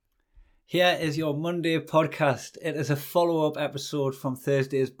Here is your Monday podcast. It is a follow-up episode from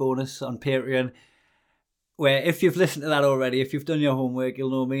Thursday's bonus on Patreon, where if you've listened to that already, if you've done your homework, you'll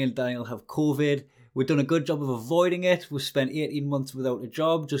know me and Daniel have COVID. We've done a good job of avoiding it. We've spent 18 months without a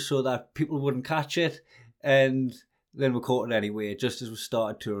job just so that people wouldn't catch it. And then we caught it anyway, just as we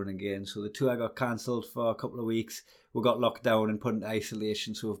started touring again. So the tour got cancelled for a couple of weeks. We got locked down and put into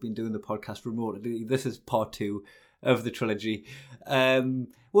isolation. So we've been doing the podcast remotely. This is part 2 of the trilogy.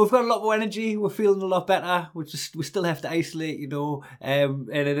 We've got a lot more energy. We're feeling a lot better. We still have to isolate, and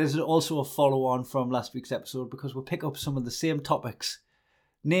it is also a follow-on from last week's episode because we'll pick up some of the same topics,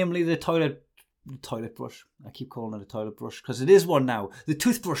 namely the toilet brush. I keep calling it a toilet brush because it is one now. The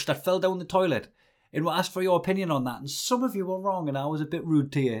toothbrush that fell down the toilet. And we'll ask for your opinion on that. And some of you were wrong, and I was a bit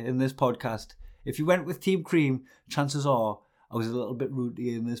rude to you in this podcast. If you went with Team Cream, chances are I was a little bit rude to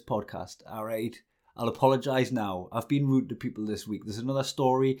you in this podcast. All right? I'll apologise now. I've been rude to people this week. There's another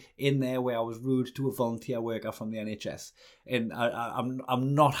story in there where I was rude to a volunteer worker from the NHS. And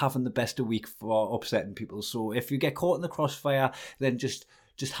I'm not having the best of week for upsetting people. So if you get caught in the crossfire, then just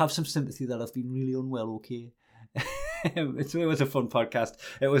have some sympathy that I've been really unwell, okay? It was a fun podcast.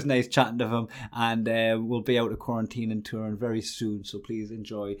 It was nice chatting to him, and we'll be out of quarantine and touring very soon, so please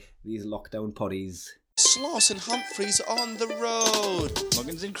enjoy these lockdown poddies. Sloss and Humphreys on the road.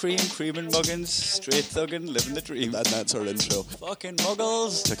 Muggins and cream, cream and muggins, straight thuggin', living the dream. And that's our intro. Fucking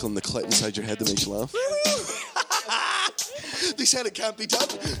muggles. Tickling the clit inside your head that makes you laugh. They said it can't be done.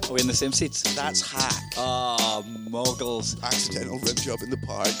 Are we in the same seats? That's hack. Ah, muggles. Accidental rim job in the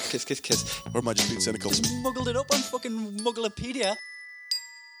park. Kiss, kiss, kiss. Or am I just being cynical? Just muggled it up on fucking Mugglepedia.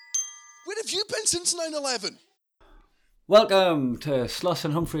 Where have you been since 9/11? Welcome to Sloss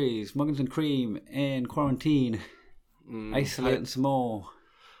and Humphreys, Muggins and Cream in quarantine, isolating some more.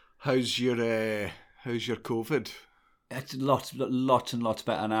 How's your COVID? It's lots and lots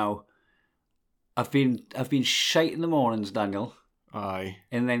better now. I've been shite in the mornings, Daniel. Aye.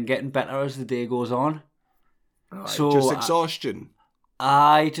 And then getting better as the day goes on. Aye. So just exhaustion.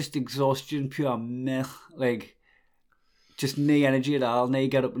 Just exhaustion, pure meh. Like, just no energy at all, no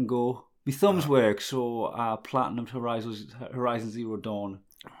get up and go. My thumbs work, so I platinumed Horizon Zero Dawn,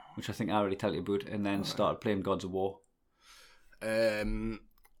 which I think I already tell you about, and then started playing Gods of War. The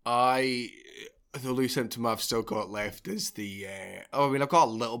only symptom I've still got left is I've got a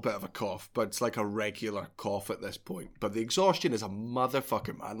little bit of a cough, but it's like a regular cough at this point. But the exhaustion is a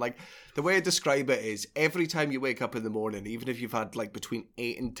motherfucker, man. Like, the way I describe it is, every time you wake up in the morning, even if you've had like between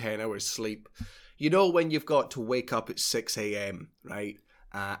 8 and 10 hours sleep, you know when you've got to wake up at 6 a.m, right?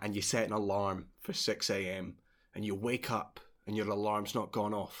 And you set an alarm for 6 a.m, and you wake up and your alarm's not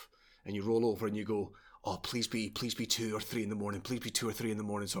gone off, and you roll over and you go, oh, please be 2 or 3 in the morning. Please be 2 or 3 in the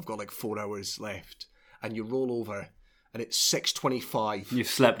morning. So I've got like 4 hours left. And you roll over and it's 6:25. You've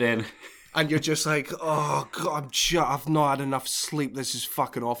slept in. And you're just like, oh, God, I've not had enough sleep. This is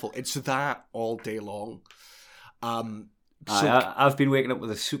fucking awful. It's that all day long. I've been waking up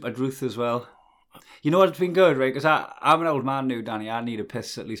with a super druth as well. You know what's been good, right? Because I'm an old man now, Danny. I need a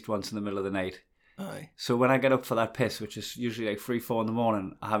piss at least once in the middle of the night. Aye. So when I get up for that piss, which is usually like 3-4 in the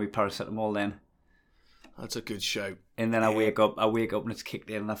morning, I have my paracetamol then. That's a good shout. And then I wake up and it's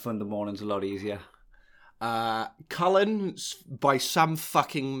kicked in, and I find the mornings a lot easier. Cullen, by some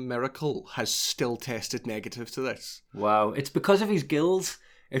fucking miracle, has still tested negative to this. Wow. It's because of his gills.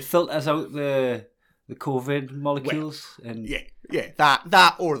 It filters out the COVID molecules. Well, and yeah.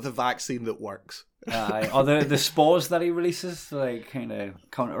 That or the vaccine that works. Or the spores that he releases, like, kind of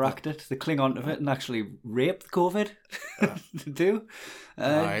counteract it. They cling onto it and actually rape the COVID. They do.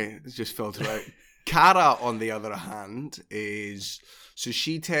 It's just filtered out. Cara, on the other hand, so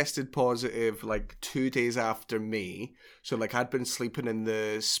she tested positive like 2 days after me. So like I'd been sleeping in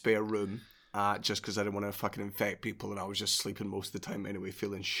the spare room just because I didn't want to fucking infect people, and I was just sleeping most of the time anyway,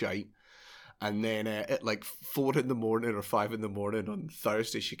 feeling shite. And then at like 4 in the morning or 5 in the morning on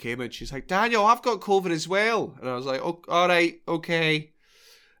Thursday, she came in. She's like, Daniel, I've got COVID as well. And I was like, oh, all right, okay.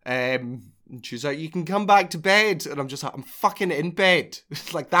 And she's like, you can come back to bed. And I'm just like, I'm fucking in bed.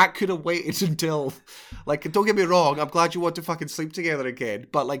 Like, that could have waited until, like, don't get me wrong, I'm glad you want to fucking sleep together again.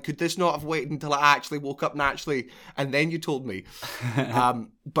 But, like, could this not have waited until I actually woke up naturally and then you told me?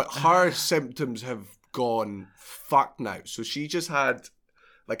 But her symptoms have gone fucked now. So she just had,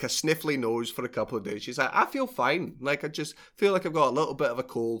 like, a sniffly nose for a couple of days. She's like, I feel fine. Like, I just feel like I've got a little bit of a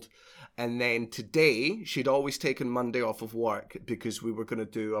cold. And then today, she'd always taken Monday off of work because we were going to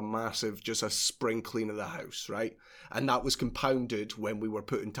do a massive, just a spring clean of the house, right? And that was compounded when we were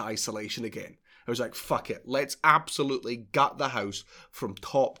put into isolation again. I was like, fuck it, let's absolutely gut the house from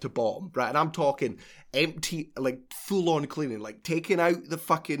top to bottom, right? And I'm talking empty, like full-on cleaning, like taking out the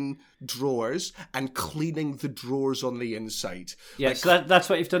fucking drawers and cleaning the drawers on the inside. Yeah, like, so that's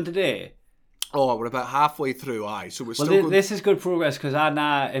what you've done today? Oh, we're about halfway through, so we're Well, still going... this is good progress, because I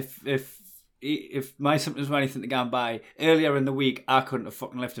know if my symptoms were anything to go by, earlier in the week, I couldn't have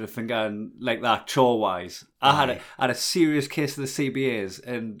fucking lifted a finger and, like that, chore-wise. I had a serious case of the CBAs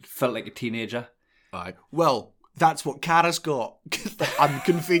and felt like a teenager. Aye. Well, that's what Cara's got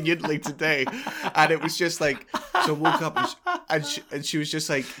unconveniently today. And it was just like, so I woke up and she was just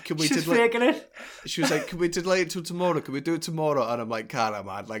like, can we She's faking it. She was like, can we delay it till tomorrow? Can we do it tomorrow? And I'm like, Cara,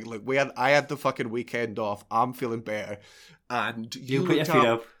 man, like, look, I had the fucking weekend off. I'm feeling better. And You put your feet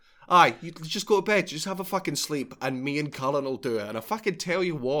up. Aye, you just go to bed, just have a fucking sleep, and me and Cullen will do it. And I fucking tell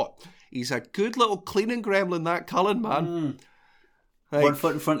you what, he's a good little cleaning gremlin, that Cullen, man. Like, One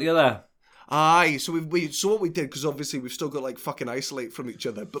foot in front of the other. Aye, so so what we did, because obviously we've still got like fucking isolate from each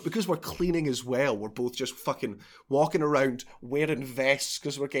other, but because we're cleaning as well, we're both just fucking walking around wearing vests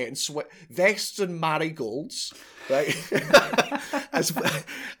because we're getting vests and marigolds, right?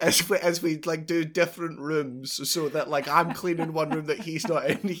 as we like do different rooms, so that like I'm cleaning one room that he's not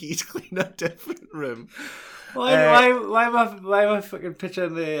in, he's cleaning a different room. Why am I fucking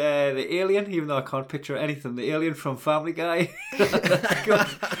picturing the alien, even though I can't picture anything? The alien from Family Guy.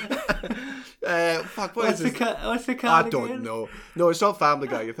 Fuck, What's the card I again? don't know. No, it's not Family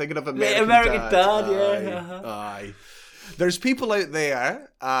Guy. You're thinking of American Dad, Aye, yeah. Uh-huh. Aye. There's people out there.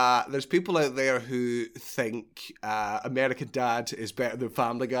 Who think American Dad is better than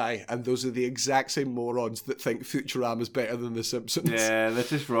Family Guy, and those are the exact same morons that think Futurama is better than The Simpsons. Yeah, that's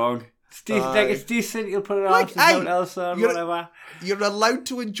just wrong. It's decent. You'll put it on. Like, There's no one else on. Whatever. You're allowed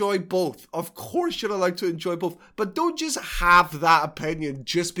to enjoy both. Of course, you're allowed to enjoy both, but don't just have that opinion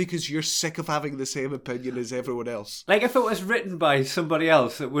just because you're sick of having the same opinion as everyone else. Like if it was written by somebody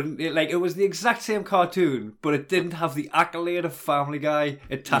else, it wouldn't. It was the exact same cartoon, but it didn't have the accolade of Family Guy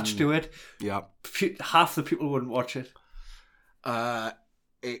attached to it. Yeah, half the people wouldn't watch it.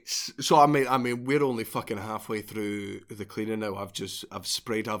 It's so. I mean, we're only fucking halfway through the cleaning now. I've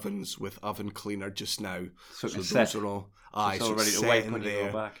sprayed ovens with oven cleaner just now, so those are all. It's all ready to wipe when you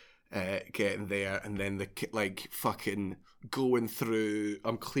go back. Getting there, and then the like fucking going through.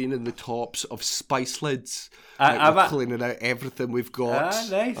 I'm cleaning the tops of spice lids. We're cleaning out everything we've got.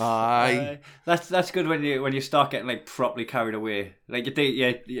 Nice. Aye. That's good when you start getting like properly carried away. Like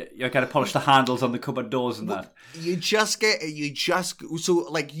you kind of polish the handles on the cupboard doors and that. So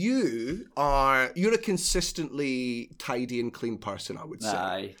like you're a consistently tidy and clean person, I would say.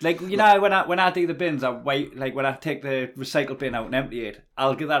 Aye. Like when I do the bins, I wipe. Like when I take the recycle bin out and empty it,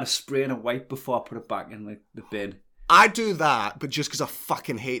 I'll give that a spray and a wipe before I put it back in the bin. I do that, but just because I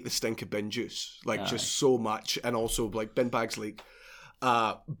fucking hate the stink of bin juice, like just so much, and also like bin bags leak.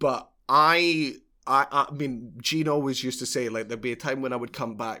 But I mean, Gene always used to say like there'd be a time when I would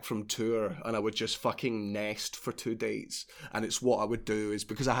come back from tour and I would just fucking nest for 2 days, and it's what I would do is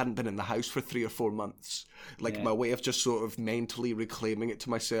because I hadn't been in the house for 3 or 4 months. Like my way of just sort of mentally reclaiming it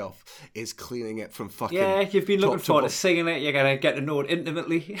to myself is cleaning it from fucking. Yeah, you've been looking forward to singing it. You're gonna get to know it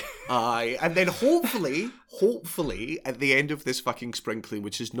intimately. Aye, and then hopefully at the end of this fucking spring clean,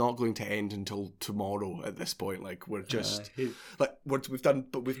 which is not going to end until tomorrow at this point, like we're just we've done.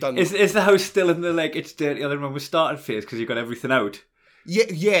 Is the house still in the like it's dirtier than when we started phase because you've got everything out?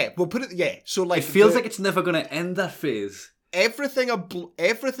 Yeah. We'll put it. Yeah, so like it feels like it's never going to end that phase. Everything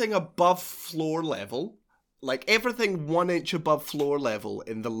above floor level. Like, everything 1 inch above floor level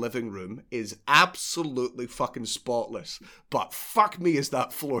in the living room is absolutely fucking spotless. But fuck me, is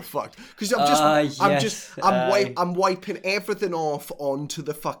that floor fucked? Because I'm wiping everything off onto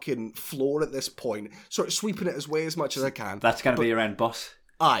the fucking floor at this point. Sort of sweeping it away as much as I can. That's going to be your end, boss.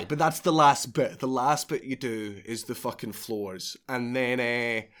 Aye, but that's the last bit. The last bit you do is the fucking floors, and then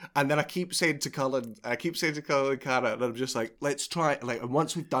I keep saying to Cullen, and Cara, and I'm just like, let's try, like, and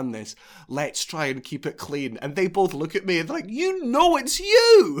once we've done this, let's try and keep it clean. And they both look at me and they're like, you know it's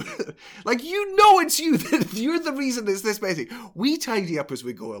you, like you know it's you. You're the reason it's this messy. We tidy up as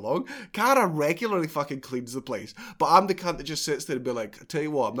we go along. Cara regularly fucking cleans the place, but I'm the cunt that just sits there and be like, I tell you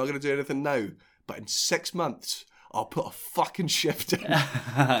what, I'm not going to do anything now, but in 6 months. I'll put a fucking shift in.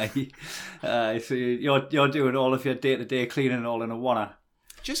 So you're doing all of your day-to-day cleaning all in a wanna.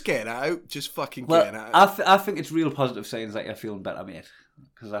 Just get it out. Just fucking get it out. I think it's real positive signs that you're feeling better, mate.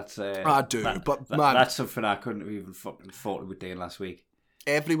 Because that's... I do, man, that's something I couldn't have even fucking thought of doing last week.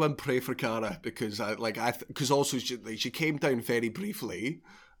 Everyone pray for Cara because also she came down very briefly.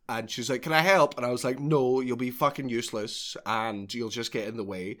 And she's like, can I help? And I was like, no, you'll be fucking useless and you'll just get in the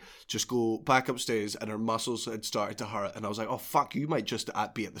way. Just go back upstairs. And her muscles had started to hurt. And I was like, oh, fuck, you might just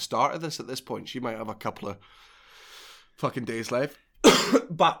be at the start of this at this point. She might have a couple of fucking days left.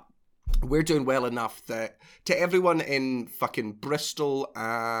 But we're doing well enough that to everyone in fucking Bristol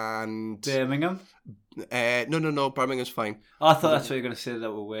and... Birmingham? No, Birmingham's fine. Oh, I thought that's what you were going to say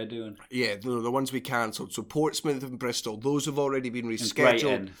that what we're doing. Yeah, the ones we cancelled. So Portsmouth and Bristol, those have already been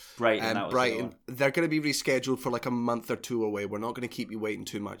rescheduled. Brighton. They're going to be rescheduled for like a month or two away. We're not going to keep you waiting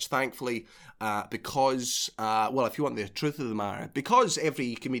too much. Thankfully, because, if you want the truth of the matter, because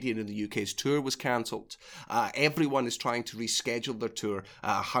every comedian in the UK's tour was cancelled, everyone is trying to reschedule their tour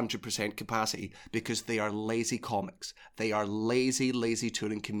at 100% capacity because they are lazy comics. They are lazy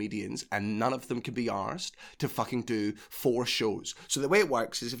touring comedians, and none of them can be arsed to fucking do 4 shows. So the way it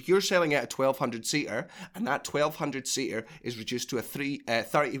works is if you're selling out a 1,200 seater and that 1,200 seater is reduced to a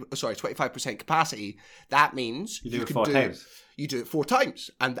 25% capacity, that means you do it 4 times. You do it 4 times,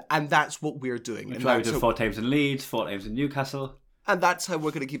 and that's what we're doing. We try to do 4 times in Leeds, 4 times in Newcastle. And that's how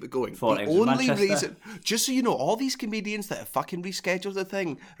we're going to keep it going. 4 the times in only Manchester. reason, just so you know, all these comedians that have fucking rescheduled the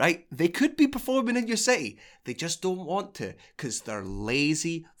thing, right? They could be performing in your city. They just don't want to because they're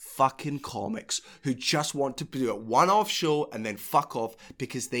lazy fucking comics who just want to do a one-off show and then fuck off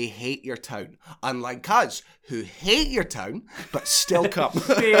because they hate your town. Unlike us, who hate your town but still come.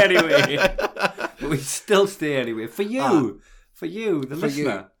 Stay anyway. But we still stay anyway. For you, the listener.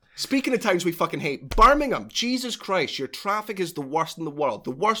 You. Speaking of towns we fucking hate, Birmingham, Jesus Christ, your traffic is the worst in the world.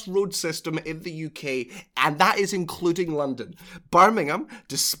 The worst road system in the UK, and that is including London. Birmingham,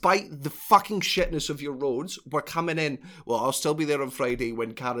 despite the fucking shitness of your roads, we're coming in. Well, I'll still be there on Friday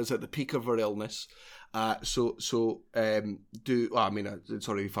when Cara's at the peak of her illness. It's already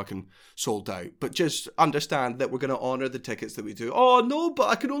fucking sold out. But just understand that we're going to honour the tickets that we do. Oh, no, but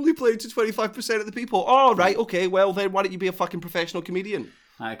I can only play to 25% of the people. Oh, right, okay, well then why don't you be a fucking professional comedian?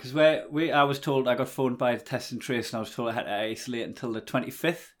 Because I was told, I got phoned by Test and Trace and I was told I had to isolate until the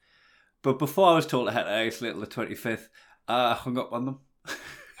 25th. But before I was told I had to isolate until the 25th, I hung up on them.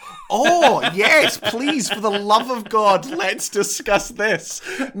 Oh, yes, please, for the love of God, let's discuss this.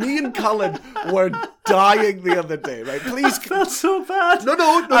 Me and Cullen were dying the other day, right? Please. I felt so bad. No,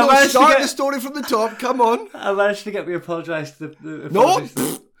 start the story from the top, come on. I managed to get me apologise to the... No,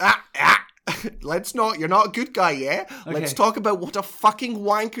 let's not. You're not a good guy, yeah? Okay. Let's talk about what a fucking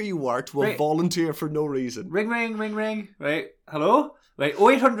wanker you were to volunteer for no reason. Ring. Right, hello? Right,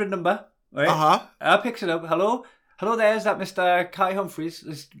 0800 number. Right? Uh-huh. I picks it up. Hello, there. Is that Mr. Kai Humphries?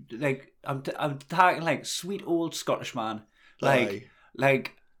 It's, like, I'm talking like sweet old Scottish man. Like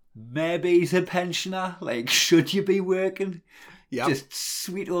maybe he's a pensioner. Like, should you be working? Yep. Just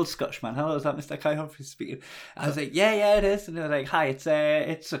sweet old Scottish man. Hello, is that Mr. Kai Humphries speaking? I was like, yeah, it is. And they were like, hi, it's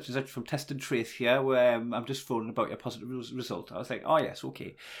such and such from Test and Trace here. Where I'm just phoning about your positive result. I was like, oh yes,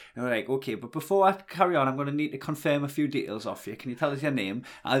 okay. And they were like, okay, but before I carry on, I'm going to need to confirm a few details off you. Can you tell us your name?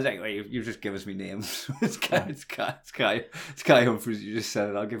 I was like, well, you just give us me names. It's Kai Humphries. You just said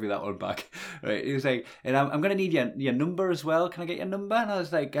it. I'll give you that one back. Right? He was like, and I'm going to need your number as well. Can I get your number? And I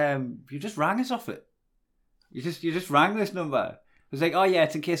was like, you just rang us off it. You just rang this number. I was like, oh yeah,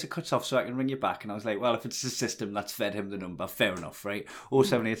 it's in case it cuts off so I can ring you back. And I was like, well, if it's the system that's fed him the number, fair enough, right?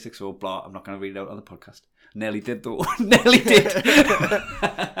 07860 blah, I'm not going to read it out on the podcast. Nearly did though. Nearly did.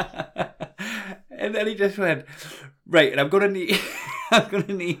 And then he just went, right, and I'm going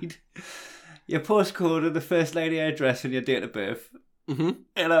to need your postcode and the first line of your address and your date of birth. Mm-hmm.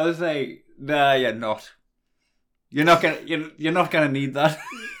 And I was like, nah, you're not. You're not gonna need that.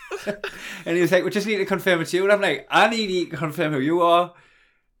 And he was like, we just need to confirm it to you. And I'm like, I need you to confirm who you are.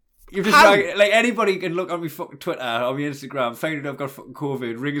 You've just like anybody can look on my fucking Twitter or my Instagram, find out I've got fucking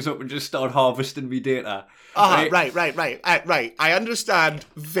COVID, ring us up and just start harvesting me data. Right. I understand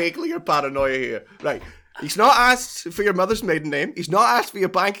vaguely your paranoia here. Right. He's not asked for your mother's maiden name. He's not asked for your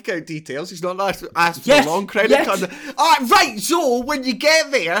bank account details. He's not asked for a long credit card. Right, so when you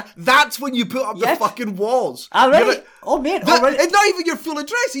get there, that's when you put up the fucking walls. Already? Mate, already. It's not even your full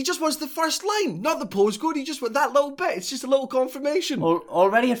address. He just wants the first line, not the postcode. He just wants that little bit. It's just a little confirmation.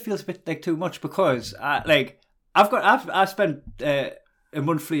 Already it feels a bit like too much because, I've spent a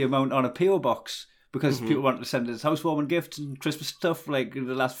monthly amount on a PO box. Because people want to send us housewarming gifts and Christmas stuff, like in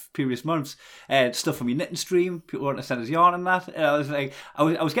the last previous months. Stuff from my knitting stream. People want to send us yarn and that. And I was like,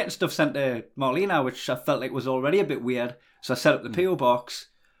 I was getting stuff sent to Marlena, which I felt like was already a bit weird. So I set up the PO box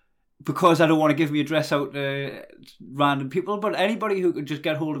because I don't want to give my address out to random people. But anybody who could just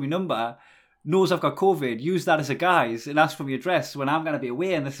get hold of my number knows I've got COVID. Use that as a guise and ask for my address when I'm going to be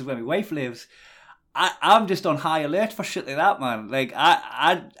away and this is where my wife lives. I'm just on high alert for shit like that, man. Like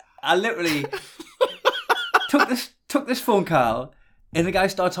I literally took this phone call, and the guy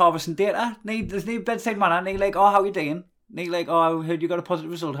starts harvesting data. There's no bedside manner, and he like, oh, how you doing? And he like, oh, I heard you got a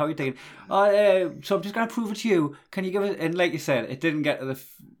positive result. How you doing? Oh, so I'm just gonna prove it to you. Can you give it? And like you said, it didn't get to the.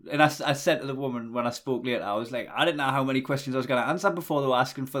 And I said to the woman when I spoke later, I was like, I didn't know how many questions I was going to answer before they were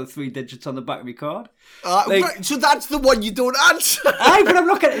asking for the 3 digits on the back of my card. Right, so that's the one you don't answer. Aye, but I'm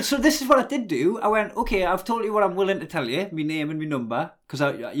not going to. So this is what I did do. I went, okay, I've told you what I'm willing to tell you, my name and my number, because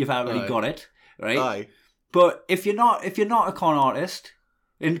you've already got it, right? Aye. But if you're not a con artist,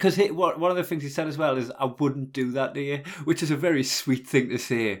 and because one of the things he said as well is, I wouldn't do that to you, which is a very sweet thing to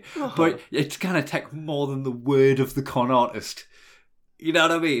say. Uh-huh. But it's going to take more than the word of the con artist. You know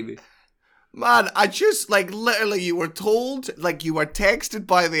what I mean? Man, I just, like, literally, you were told, like, you were texted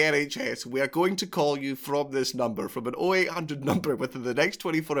by the NHS, we are going to call you from this number, from an 0800 number within the next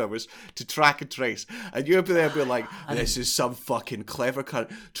 24 hours to track and trace. And you'll be there being like, this is some fucking clever cunt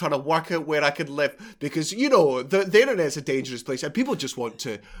trying to work out where I can live. Because, you know, the internet's a dangerous place, and people just want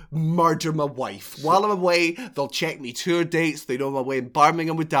to murder my wife. While I'm away, they'll check me tour dates, they know I'm away in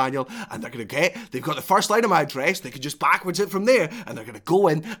Birmingham with Daniel, and they're going to they've got the first line of my address, they can just backwards it from there, and they're going to go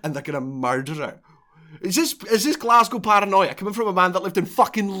in, and they're going to murder her. Is this Glasgow paranoia coming from a man that lived in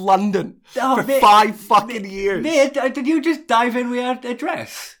fucking London for 5 fucking years? Mate, did you just dive in with our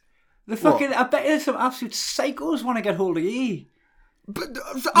address? The fucking, what? I bet there's some absolute psychos want to get hold of you. But,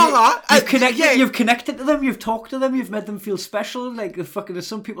 you've connected to them, you've talked to them, you've made them feel special. Like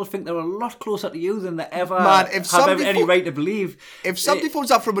some people think they're a lot closer to you than they ever have any right to believe. If somebody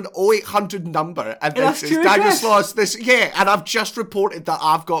phones up from an 0800 number and this is Daniel Sloss, and I've just reported that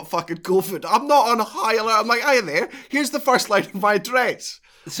I've got fucking COVID, I'm not on high alert. I'm like, hi there, here's the first line of my address.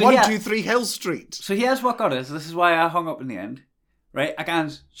 So 123 Hill Street. So here's what got us. This is why I hung up in the end. Right? I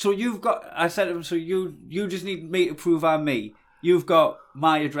said to him, so you just need me to prove I'm me. You've got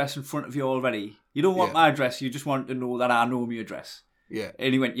my address in front of you already. You don't want my address, you just want to know that I know my address. Yeah.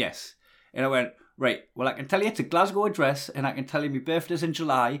 And he went, yes. And I went, right, well, I can tell you it's a Glasgow address, and I can tell you my birthday's in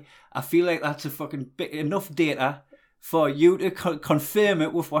July. I feel like that's a fucking enough data for you to confirm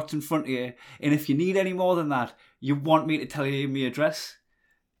it with what's in front of you. And if you need any more than that, you want me to tell you my address.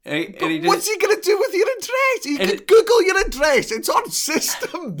 What's he going to do with your address? He can Google your address. It's on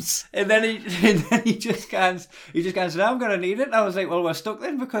systems. And then he just goes, no, I'm going to need it. And I was like, well, we're stuck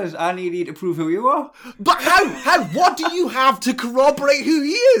then because I need you to prove who you are. But how? What do you have to corroborate who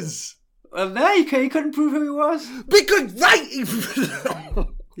he is? Well, no, he couldn't prove who he was. Because, right.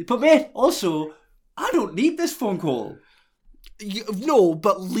 But mate, also, I don't need this phone call. No,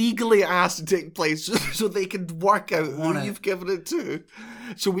 but legally it has to take place so they can work out who you've given it to,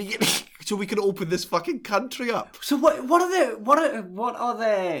 so we can open this fucking country up. So what are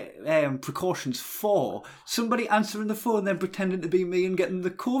the precautions for? Somebody answering the phone then pretending to be me and getting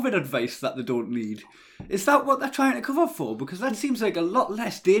the COVID advice that they don't need. Is that what they're trying to cover for? Because that seems like a lot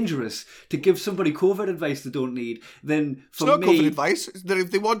less dangerous to give somebody COVID advice they don't need than for me. It's not COVID advice.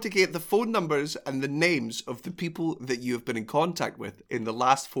 If they want to get the phone numbers and the names of the people that you have been in contact with in the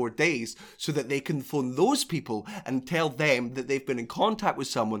last 4 days so that they can phone those people and tell them that they've been in contact with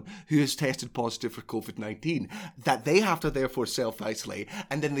someone who has tested positive for COVID-19, that they have to therefore self-isolate,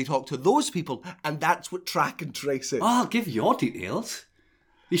 and then they talk to those people, and that's what track and trace is. Oh, I'll give your details.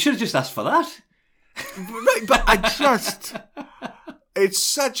 You should have just asked for that. Right, but it's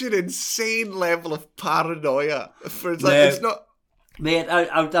such an insane level of paranoia. It's not. Mate,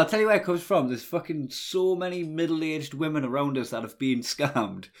 I'll tell you where it comes from. There's fucking so many middle-aged women around us that have been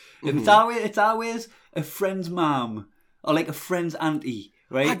scammed. Mm-hmm. It's always a friend's mum or like a friend's auntie,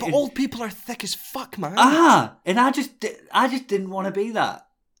 right? Aye, but old people are thick as fuck, man. And I just didn't want to be that.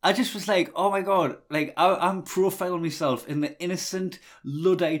 I just was like, oh my god, like I'm profiling myself in the innocent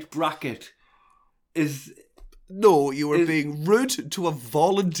Luddite bracket. No, you were being rude to a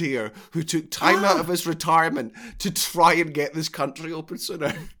volunteer who took time out of his retirement to try and get this country open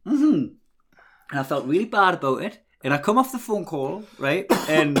sooner. Mm-hmm. And I felt really bad about it. And I come off the phone call, right?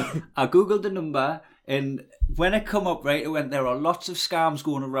 And I Googled the number. And when it come up, right, it went, there are lots of scams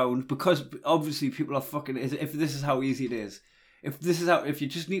going around because obviously people are fucking, if this is how easy it is. If you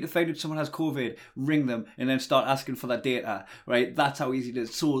just need to find out someone has COVID, ring them and then start asking for that data, right? That's how easy it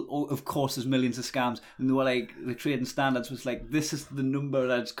is. So, of course, there's millions of scams. And they were like, the trading standards was like, this is the number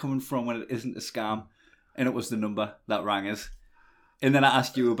that it's coming from when it isn't a scam. And it was the number that rang us. And then I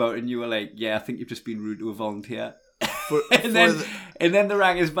asked you about it and you were like, yeah, I think you've just been rude to a volunteer. And then the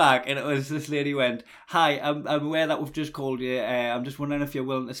rang us back and it was this lady went, hi, I'm aware that we've just called you. I'm just wondering if you're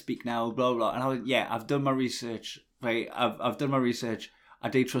willing to speak now, blah, blah. And I was, yeah, I've done my research. Right, I've done my research. I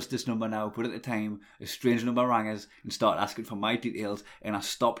do trust this number now, but at the time, a strange number rang us and started asking for my details, and I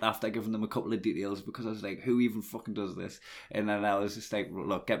stopped after giving them a couple of details because I was like, who even fucking does this? And then I was just like,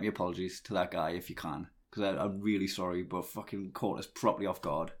 look, get me apologies to that guy if you can, because I'm really sorry, but fucking caught us properly off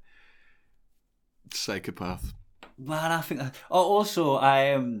guard. Psychopath. Man, I think that... Oh, also,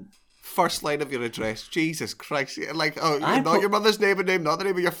 First line of your address. Jesus Christ. Like, oh, I not your mother's name, not the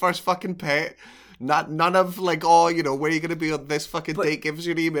name of your first fucking pet. None of, like, oh, you know, where are you going to be on this fucking date? Give us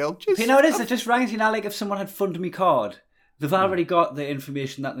your email. Just, you know what it is? It just rang, you know, like if someone had funded me card, they've already got the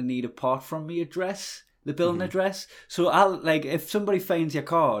information that they need apart from me address, the billing address. So, if somebody finds your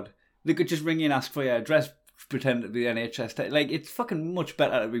card, they could just ring you and ask for your address, pretend to be NHS. Like, it's fucking much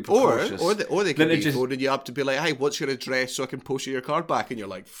better to be precautious. Or they could be just phoning you up to be like, hey, what's your address so I can post you your card back? And you're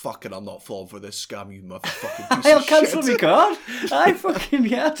like, fucking, I'm not falling for this scam, you motherfucking piece I'll of cancel shit. my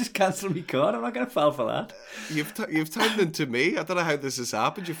card. Just cancel my card. I'm not going to fall for that. You've turned into me. I don't know how this has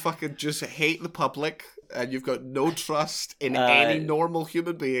happened. You fucking just hate the public and you've got no trust in any normal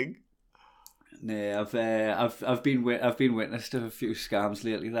human being. No, I've been witness to a few scams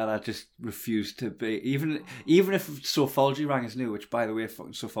lately that I just refuse to be. Even if Sofology rang is new, which by the way,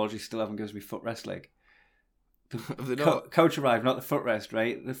 fucking Sofology still haven't given me footrest. Like, the coach arrived, not the footrest,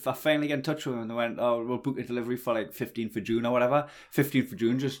 right? I finally get in touch with them and they went, "Oh, we'll book a delivery for like 15th of June or whatever." 15th of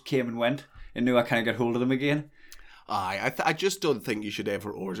June just came and went, and knew I can't get hold of them again. I just don't think you should ever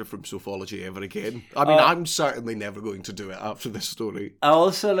order from Sofology ever again. I mean, I'm certainly never going to do it after this story. I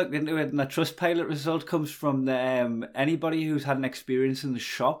also looked into it, and the Trustpilot result comes from anybody who's had an experience in the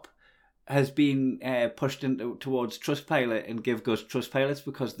shop has been pushed towards Trustpilot and give good Trustpilots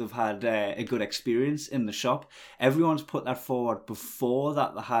because they've had a good experience in the shop. Everyone's put that forward before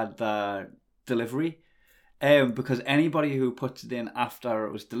that they had the delivery. Because anybody who puts it in after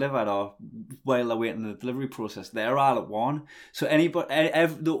it was delivered or while they're waiting the delivery process, they're all at one. So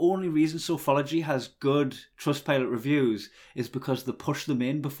the only reason Sofology has good Trustpilot reviews is because they push them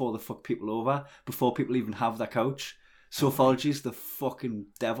in before they fuck people over, before people even have their couch. Sofology's the fucking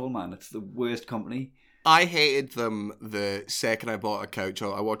devil, man. It's the worst company. I hated them the second I bought a couch.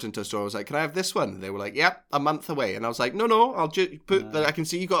 I walked into a store, I was like, can I have this one? They were like, yep, a month away. And I was like, no, I'll just put I can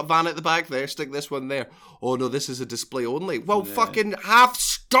see you got a van at the back there, stick this one there. Oh no, this is a display only. Well, fucking have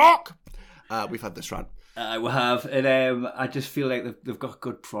stock! We've had this rant. We have, and I just feel like they've got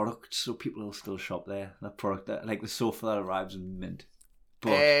good products, so people will still shop there. That product, like the sofa that arrives in mint.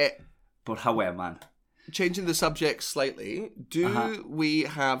 But however, man. Changing the subject slightly, do we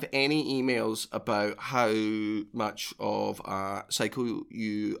have any emails about how much of a psycho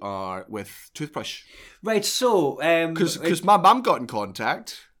you are with toothbrush? Right, so... Because my mum got in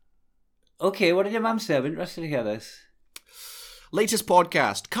contact. Okay, what did your mum say? I'm interested to hear this. Latest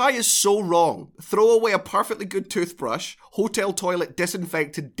podcast. Kai is so wrong. Throw away a perfectly good toothbrush, hotel toilet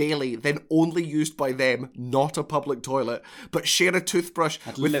disinfected daily, then only used by them, not a public toilet, but share a toothbrush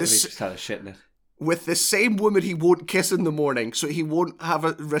with this... just had a shit in it. With the same woman he won't kiss in the morning, so he won't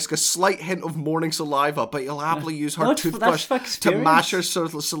risk a slight hint of morning saliva, but he'll happily use her toothbrush to mash her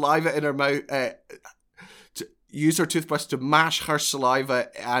saliva in her mouth. Use her toothbrush to mash her saliva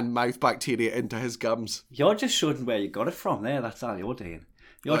and mouth bacteria into his gums. You're just showing where you got it from there. That's all you're doing.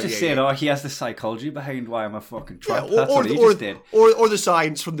 You're just saying, oh, he has the psychology behind why I'm a fucking tramp. That's what he just did. Or the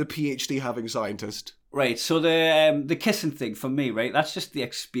science from the PhD having scientist. Right, so the kissing thing for me, right? That's just the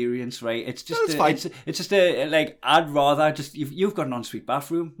experience, right? It's just it's just I'd rather just you've got an ensuite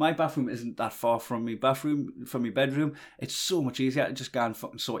bathroom. My bathroom isn't that far from my bedroom. It's so much easier to just go and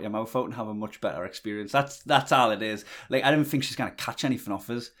fucking sort your mouth out and have a much better experience. That's all it is. Like, I don't think she's gonna catch anything off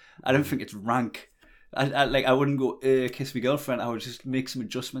us. I don't think it's rank. I wouldn't go kiss my girlfriend. I would just make some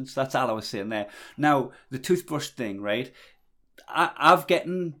adjustments. That's all I was saying there. Now the toothbrush thing, right? I get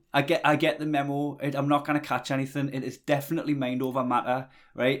the memo. I'm not going to catch anything. It is definitely mind over matter,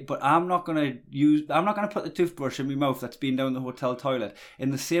 right? But I'm not going to put the toothbrush in my mouth that's been down the hotel toilet.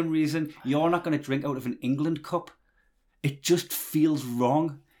 In the same reason, you're not going to drink out of an England cup. It just feels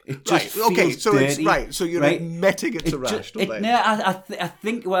wrong. It just feels dirty. So you're admitting it's a rash, don't they? I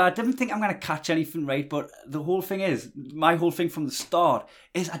think. Well, I didn't think I'm going to catch anything, right? But the whole thing is, my whole thing from the start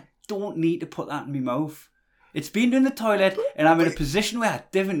is I don't need to put that in my mouth. It's been down the toilet, and I'm in a position where I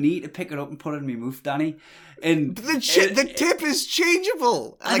didn't need to pick it up and put it in my mouth, Danny. And the tip is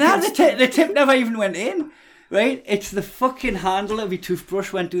changeable. The tip never even went in, right? It's the fucking handle of my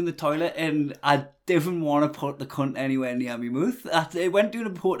toothbrush went down the toilet, and I didn't want to put the cunt anywhere near my mouth. It went down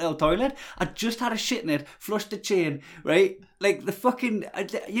the hotel toilet. I just had a shit in it, flushed the chain, right? Like the fucking, I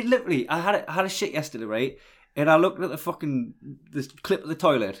had a shit yesterday, right? And I looked at the clip of the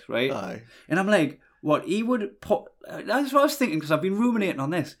toilet, right? Aye. And I'm like, what he would put. That's what I was thinking because I've been ruminating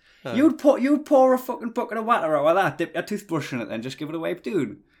on this. You'd pour a fucking bucket of water out of that, dip your toothbrush in it, and just give it a wipe,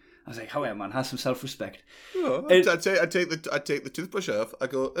 dude. I was like, however, man, have some self-respect. Oh, I'd take the toothbrush off. I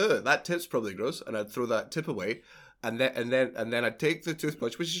go, that tip's probably gross, and I'd throw that tip away. And then I'd take the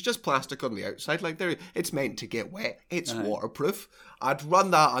toothbrush, which is just plastic on the outside, like it's meant to get wet. It's waterproof. I'd run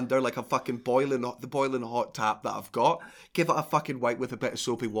that under like a fucking boiling hot tap that I've got. Give it a fucking wipe with a bit of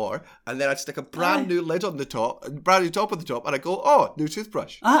soapy water, and then I'd stick a brand new lid on the top, brand new top on the top, and I go, oh, new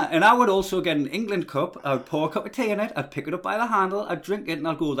toothbrush. And I would also get an England cup. I would pour a cup of tea in it. I'd pick it up by the handle. I'd drink it, and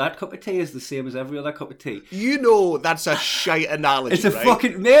I'd go, that cup of tea is the same as every other cup of tea. You know that's a shite analogy. It's a right?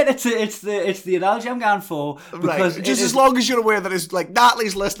 fucking mate. It's the analogy I'm going for because right. Just as long as you're aware that it's like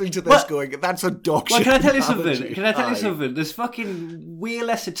Natalie's listening to this, going, that's a dog shit. Well, can I tell you analogy. something? Can I tell you something? There's fucking way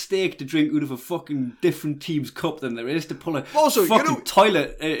less at stake to drink out of a fucking different team's cup than there is to pull a fucking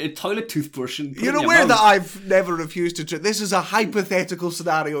toilet toothbrush and put it in your aware mouth. that I've never refused to drink. This is a hypothetical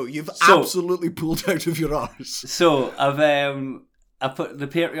scenario you've absolutely pulled out of your arse. So I've put the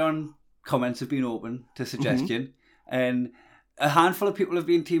Patreon comments have been open to suggestion, and a handful of people have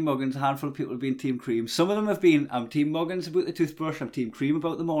been Team Muggins, a handful of people have been Team Cream. Some of them have been, I'm Team Muggins about the toothbrush, I'm Team Cream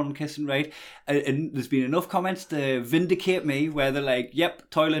about the morning kissing, right? And there's been enough comments to vindicate me where they're like,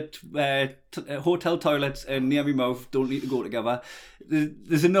 yep, hotel toilets and near my mouth don't need to go together.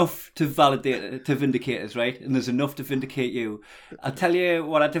 There's enough to validate, to vindicate us, right? And there's enough to vindicate you. I'll tell you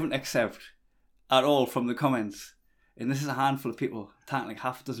what I didn't accept at all from the comments. And this is a handful of people, like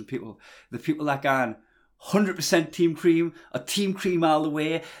half a dozen people. The people that gone 100% Team Cream, a Team Cream all the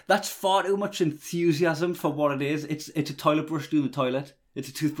way. That's far too much enthusiasm for what it is. It's a toilet brush down the toilet. It's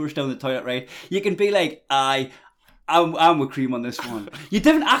a toothbrush down the toilet, right? You can be like, I'm with Cream on this one. You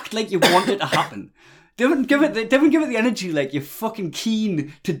didn't act like you want it to happen. Didn't give it the energy like you're fucking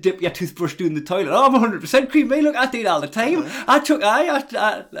keen to dip your toothbrush down the toilet. Oh, I'm 100% Cream, mate. Look, I do it all the time.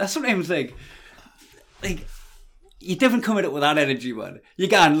 I sometimes like you didn't come at it with that energy, man. You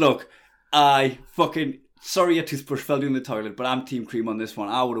can look, sorry your toothbrush fell down the toilet, but I'm Team Cream on this one.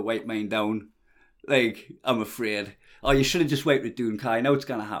 I would have wiped mine down. Like, I'm afraid. Oh, you should have just wiped it down, Kai. I know it's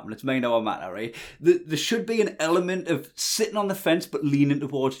going to happen. It's mine now a matter, right? There should be an element of sitting on the fence but leaning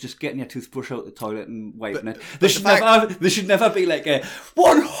towards just getting your toothbrush out the toilet and wiping it. There should never be like a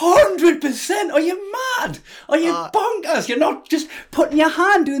 100%. Are you mad? Are you bonkers? You're not just putting your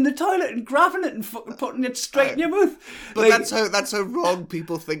hand in the toilet and grabbing it and fucking putting it straight in your mouth. But like, that's how wrong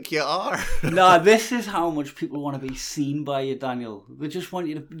people think you are. Nah, this is how much people want to be seen by you, Daniel. They just want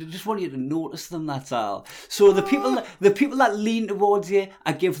you to notice them. That's all. So the people that lean towards you,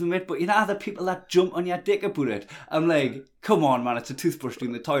 I give them it. But you know the people that jump on your dick about it. I'm like, come on, man, it's a toothbrush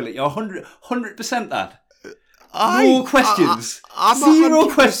down the toilet. You're 100% that. No questions. I'm zero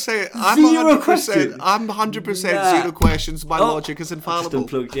 100%. questions. I'm 100%. I'm 100% zero questions. My logic is Just infallible.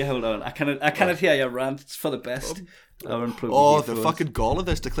 unplugged you. Hold on. I cannot hear your rant. It's for the best. I'll unplug the fucking gall of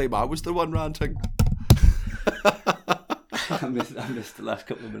this to claim I was the one ranting. I missed the last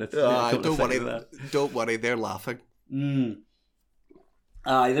couple of minutes. Don't worry, they're laughing.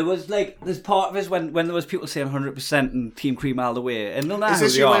 There's part of us when there was people saying 100% and Team Cream all the way. And is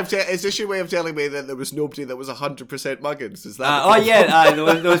this your way of telling me that there was nobody that was 100% Muggins? Is that?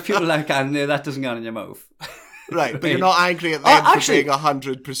 There was people like, no, that doesn't go in your mouth. Right, but you're not angry at them for saying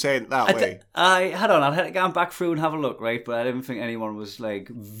 100% that way. Hold on, I'll have to go back through and have a look, right? But I didn't think anyone was like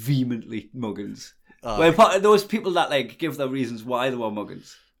vehemently Muggins. There was people that like give the reasons why they were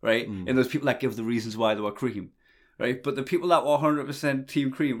Muggins, right? And there's people that give the reasons why they were Cream, right? But the people that were 100% Team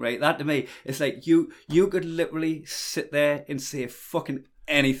Cream, right? That to me, it's like you could literally sit there and say fucking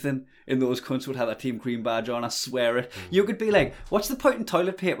anything and those cunts would have a Team Cream badge on, I swear it. You could be like, what's the point in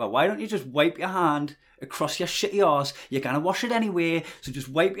toilet paper? Why don't you just wipe your hand across your shitty arse? You're going to wash it anyway, so just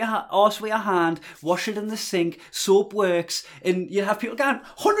wipe your arse with your hand, wash it in the sink, soap works, and you have people going,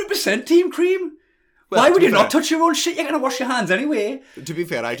 100% Team Cream? Why would you not touch your own shit? You're going to wash your hands anyway. To be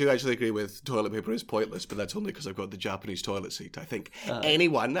fair, I do actually agree with toilet paper is pointless, but that's only because I've got the Japanese toilet seat. I think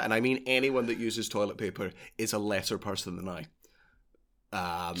anyone, and I mean anyone that uses toilet paper, is a lesser person than I.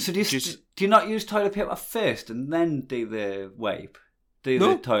 So do you not use toilet paper first and then do the wipe?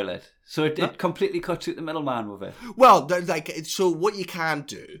 The toilet? So it completely cuts out the middleman with it? Well, so what you can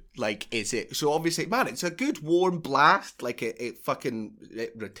do, so obviously, man, it's a good warm blast, like it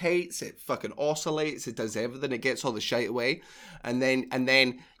rotates, it fucking oscillates, it does everything, it gets all the shite away, and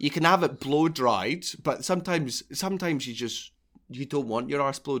then you can have it blow dried, but sometimes you don't want your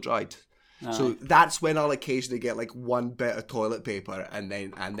arse blow dried. So that's when I'll occasionally get like one bit of toilet paper and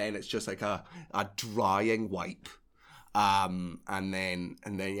then it's just like a drying wipe. And then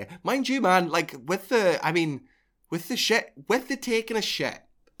yeah, mind you, man, like with the taking a shit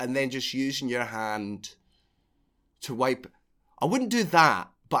and then just using your hand to wipe. I wouldn't do that,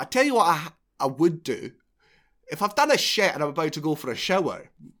 but I tell you what I would do. If I've done a shit and I'm about to go for a shower,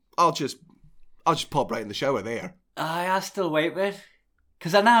 I'll just pop right in the shower there. I still wipe it.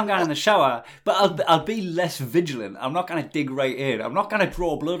 Because I know I'm going in the shower, but I'll be less vigilant. I'm not going to dig right in. I'm not going to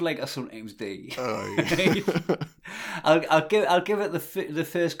draw blood like I sometimes do. Oh, yeah. I'll give it the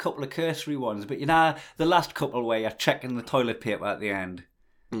first couple of cursory ones, but the last couple where you're checking the toilet paper at the end,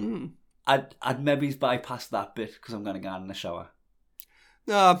 I'd maybe bypass that bit because I'm going to go in the shower.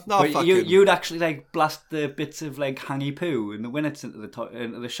 No, but fucking... you'd actually like blast the bits of like hangy poo and the winnets into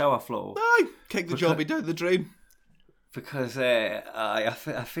the shower floor. Aye, kick the jobby down the drain. Because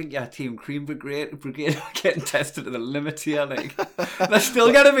I think your Team Cream Brigade are getting tested to the limit here. Like, they're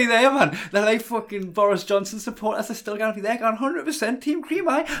still going to be there, man. They're like fucking Boris Johnson supporters. They're still going to be there going 100% Team Cream.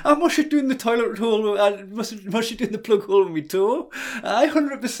 I must have doing the toilet hole. I must have doing the plug hole with my toe.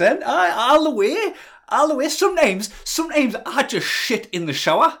 100%. All the way. All the way. Sometimes I just shit in the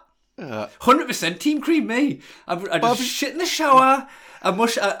shower. 100% Team Cream, me. I just shit in the shower.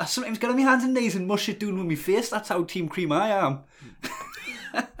 I sometimes get on my hands and knees and mush it down with my face. That's how Team Cream I am.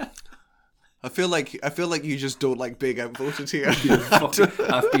 I feel like you just don't like being outvoted here.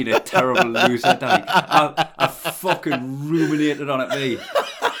 I've been a terrible loser, Danny. I've fucking ruminated on it, me.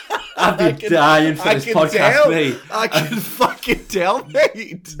 I've been dying for this podcast, mate. I can fucking tell,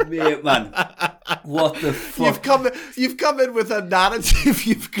 mate. Mate, man. What the fuck? You've come in with a narrative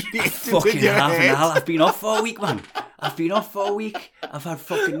you've created in your head. I've been off for a week, man. I've had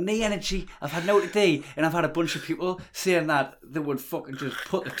fucking knee energy. I've had no today. And I've had a bunch of people saying that they would fucking just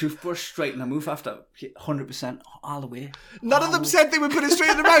put the toothbrush straight in their mouth after 100% all the way. None of them said they would put it straight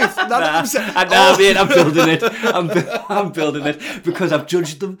in their mouth. None of them said... Mate, I'm building it. I'm building it because I've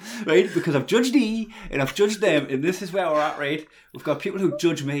judged them, right? Because I've judged E and I've judged them. And this is where we're at, right? We've got people who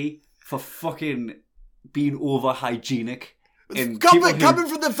judge me for fucking being over-hygienic. Coming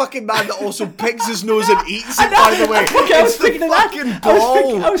from the fucking man that also picks his nose and eats it, by the way. I was thinking of that.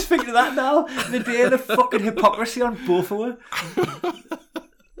 Ball. I was thinking of that now. The day of the fucking hypocrisy on both of us.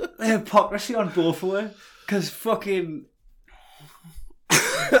 The hypocrisy on both of us. Because fucking...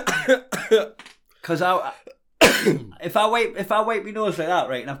 Because if I wipe my nose like that,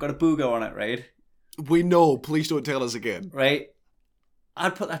 right, and I've got a booger on it, right? We know. Please don't tell us again. Right?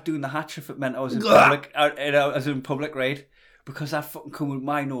 I'd put that down the hatch if it meant I was in public. Right? Because that fucking come with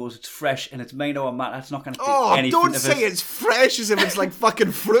my nose, it's fresh and it's made or matter. It's not going to do anything. Don't say it's fresh as if it's like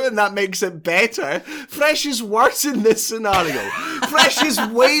fucking fruit and that makes it better. Fresh is worse in this scenario. Fresh is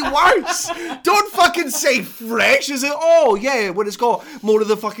way worse. Don't fucking say fresh as it. Oh yeah, when it's got more of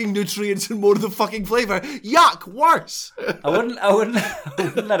the fucking nutrients and more of the fucking flavour. Yuck, worse. I wouldn't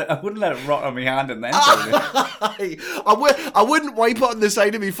let it rot on my hand and then. I wouldn't wipe it on the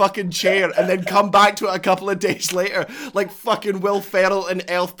side of my fucking chair and then come back to it a couple of days later like fucking Will Ferrell and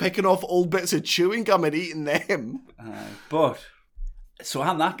Elf picking off old bits of chewing gum and eating them. So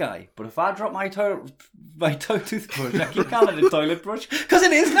I'm that guy. But if I drop my toothbrush, I keep calling it a toilet brush. Because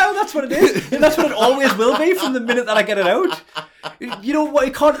it is now, that's what it is. And that's what it always will be from the minute that I get it out. You know what,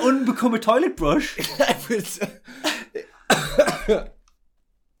 it can't unbecome a toilet brush.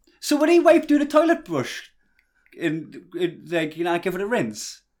 So when he wiped down a toilet brush, give it a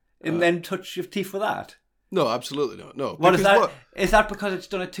rinse, and then touch your teeth with that? No, absolutely not. No. What is that? Is that because it's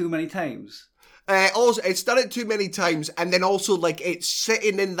done it too many times? Also, it's done it too many times, and then also like it's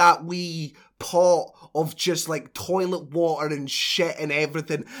sitting in that wee pot of just like toilet water and shit and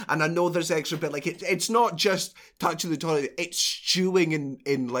everything. And I know there's extra bit like it's not just touching the toilet; it's stewing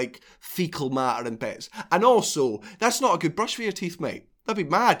in like fecal matter and bits. And also, that's not a good brush for your teeth, mate. That'd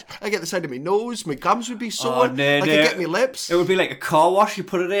be mad. I get the side of my nose, my gums would be sore. I could get my lips. It would be like a car wash. You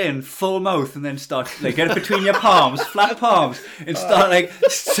put it in full mouth and then start like get it between your palms, flat palms, and start like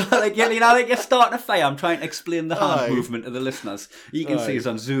you're starting a fire. I'm trying to explain the hand movement to the listeners. You can see us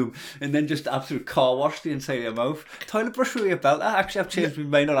on Zoom, and then just absolute car wash the inside of your mouve. Toilet brush with your belt. Actually, I've changed my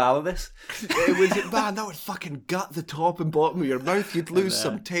mind on all of this. Man, that would fucking gut the top and bottom of your mouth. You'd lose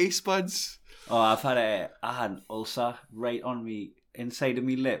some taste buds. Oh, I had an ulcer right on me. Inside of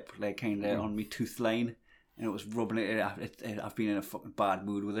me lip, like kind of on me tooth line, and it was rubbing it. I've been in a fucking bad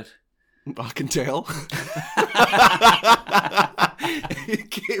mood with it. I can tell. You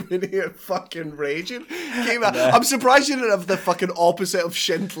came in here fucking raging. I'm surprised you didn't have the fucking opposite of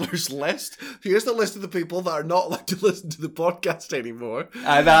Schindler's List. Here's the list of the people that are not allowed to listen to the podcast anymore.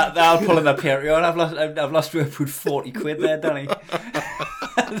 I'll pull in the Patreon. I've lost about 40 quid there, Danny.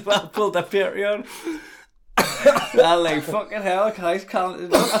 I'll pull the Patreon. I'm like, fucking hell, guys,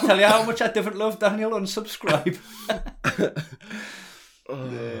 I'll tell you how much I didn't love Daniel, unsubscribe.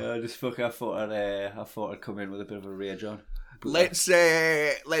 Yeah, I just fucking I thought I'd come in with a bit of a rage on. Let's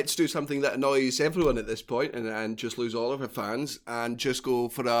do something that annoys everyone at this point and just lose all of our fans and just go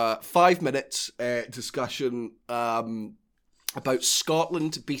for a 5 minutes discussion about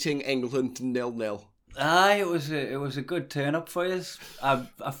Scotland beating England 0-0. Aye, it was a good turn up for you. I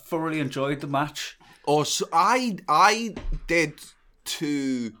thoroughly enjoyed the match. Oh, so I did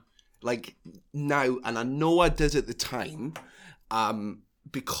too, like, now, and I know I did at the time,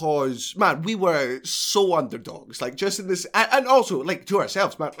 because, man, we were so underdogs, like, just in this, and also, like, to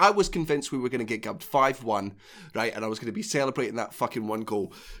ourselves, man, I was convinced we were going to get gubbed 5-1, right, and I was going to be celebrating that fucking one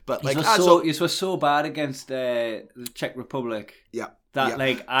goal, but, like, you were so bad against the Czech Republic,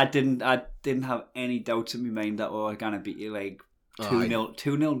 like, I didn't have any doubts in my mind that we were going to beat you, like,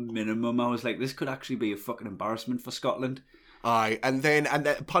 2-0 minimum. I was like, this could actually be a fucking embarrassment for Scotland. Aye, and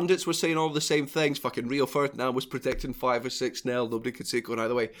the pundits were saying all the same things. Fucking Rio Ferdinand was predicting 5 or 6-0. Nobody could see it going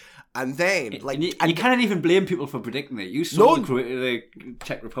either way. And then, like, you can't even blame people for predicting it. You saw the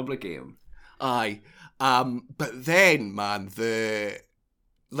Czech Republic game. Aye, but then, man,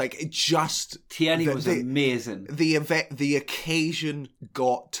 Tierney was amazing. The occasion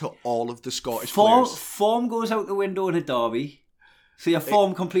got to all of the Scottish players. players. Form goes out the window in a derby. So your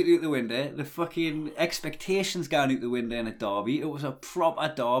form completely out the window. The fucking expectations going out the window in a derby. It was a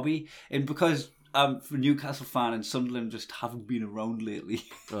proper derby. And because I'm a Newcastle fan and Sunderland just haven't been around lately.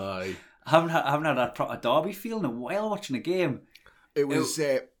 Aye. I haven't had that proper derby feel in a while watching a game. It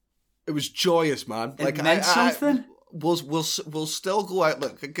was joyous, man. Like, it meant something. We'll still go out,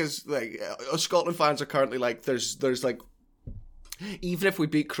 look, because like Scotland fans are currently like there's like, even if we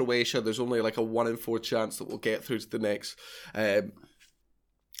beat Croatia, there's only like a 1 in 4 chance that we'll get through to the next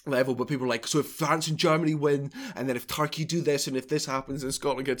level. But people are like, so if France and Germany win, and then if Turkey do this, and if this happens, then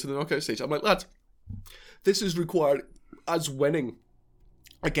Scotland get to the knockout stage. I'm like, lads, this is required as winning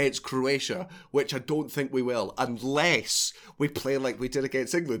against Croatia, which I don't think we will, unless we play like we did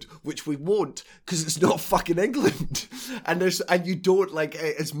against England, which we won't, because it's not fucking England. And you don't, like,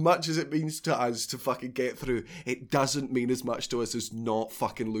 as much as it means to us to fucking get through, it doesn't mean as much to us as not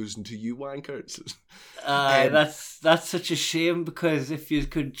fucking losing to you wankers. That's such a shame, because if you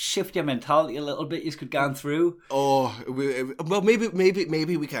could shift your mentality a little bit, you could go through. Oh, well,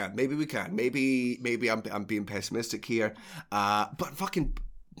 maybe we can. Maybe I'm being pessimistic here. But fucking,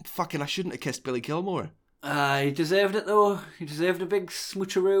 I shouldn't have kissed Billy Gilmore. He deserved it though. He deserved a big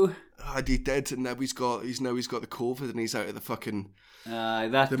smoocheroo. He did, and now he's got the COVID, and he's out of the fucking.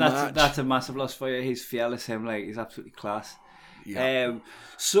 That's a massive loss for you. He's fearless. He's absolutely class. Yeah.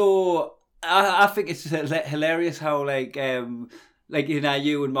 So I think it's hilarious how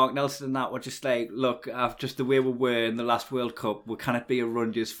you and Mark Nelson and that were just like, look, just the way we were in the last World Cup, we can't be a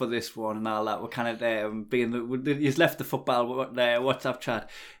run just for this one and all that. We can't he's left the football WhatsApp chat,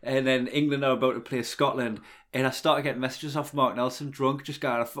 and then England are about to play Scotland, and I started getting messages off Mark Nelson, drunk, just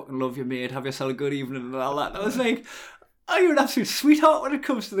going, I fucking love you, mate, have yourself a good evening and all that. And I was like, are you an absolute sweetheart when it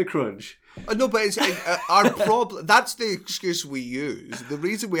comes to the crunch? No, but it's our problem. That's the excuse we use. The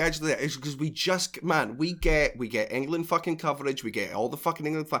reason we actually is because we get England fucking coverage. We get all the fucking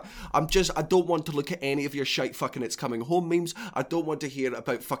England. I don't want to look at any of your shite fucking it's coming home memes. I don't want to hear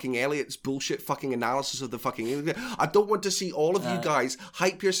about fucking Elliot's bullshit fucking analysis of the fucking England. I don't want to see all of you guys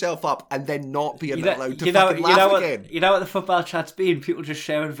hype yourself up and then not be allowed to fucking laugh again. You know what the football chat's been? People just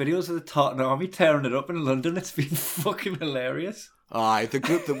sharing videos of the Tartan Army tearing it up in London. It's been fucking hilarious. Aye, the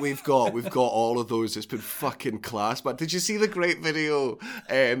group that we've got all of those. It's been fucking class. But did you see the great video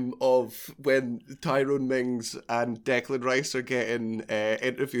of when Tyrone Mings and Declan Rice are getting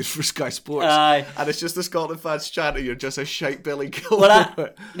interviews for Sky Sports? Aye. And it's just the Scotland fans chanting, "You're just a shite Billy Gilmore."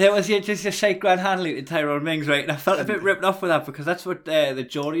 There was just a shite Grant Hanley to Tyrone Mings, right? And I felt a bit ripped off with that, because that's what the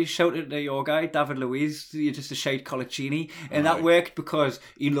Geordies shouted to your guy, David Luiz. You're just a shite Colaccini. And that worked because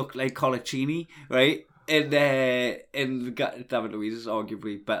he looked like Colaccini, right? And David Luiz is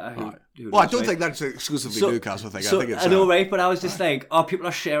arguably better. I don't think that's exclusively Newcastle thing. I think it's. I know, right? But I was just like, people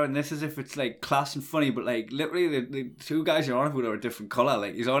are sharing this as if it's like class and funny, but like literally the two guys you're on about are a different colour.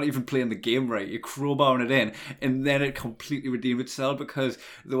 Like, he's not even playing the game right. You're crowbarring it in, and then it completely redeemed itself because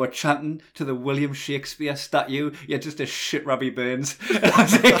they were chanting to the William Shakespeare statue. You're just a shit Robbie Burns. And I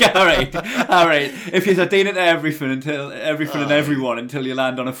was like, all right. If you're doing it to everything and everyone until you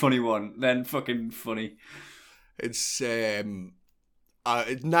land on a funny one, then fucking funny. It's now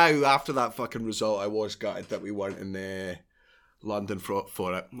after that fucking result, I was gutted that we weren't in London for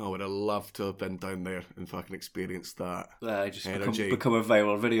it. I would have loved to have been down there and fucking experienced that. Just become a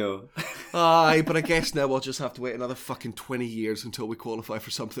viral video. Aye, but I guess now we'll just have to wait another fucking 20 years until we qualify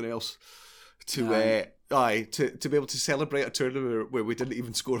for something else. To be able to celebrate a tournament where we didn't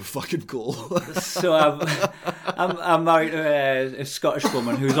even score a fucking goal. So I'm married to a Scottish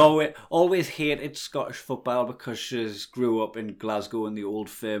woman who's always hated Scottish football because she's grew up in Glasgow in the old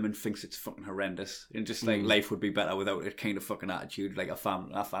firm and thinks it's fucking horrendous and just like life would be better without a kind of fucking attitude. Like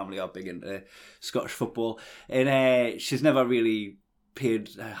our family are big into Scottish football, and she's never really paid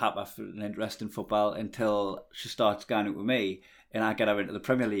half an interest in football until she starts going out with me. And I get her into the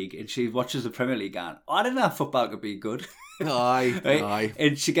Premier League, and she watches the Premier League, and I didn't know football could be good. Aye, right? aye.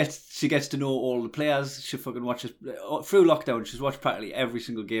 And she gets to know all the players. She fucking watches through lockdown. She's watched practically every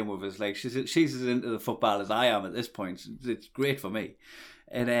single game with us. Like she's as into the football as I am at this point. It's great for me,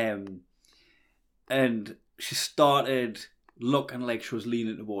 and she started looking like she was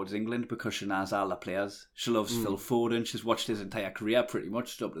leaning towards England because she knows all the players. She loves Phil Foden. She's watched his entire career pretty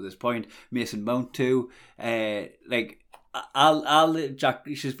much up to this point. Mason Mount too. Jack.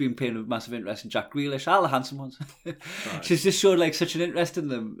 She's been paying a massive interest in Jack Grealish, all the handsome ones. Right. She's just showed like such an interest in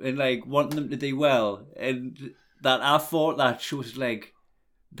them and like wanting them to do well, and that I thought that she was like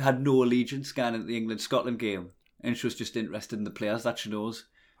had no allegiance going into the England-Scotland game, and she was just interested in the players that she knows.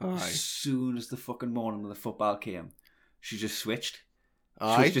 Aye. As soon as the fucking morning of the football came, she just switched.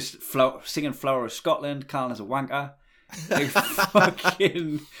 Aye. She was just singing "Flower of Scotland," calling us a wanker. Like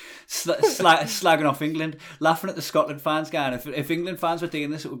fucking slagging off England, laughing at the Scotland fans going, if England fans were doing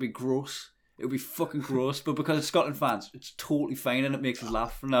this, it would be gross. It would be fucking gross. But because it's Scotland fans, it's totally fine and it makes us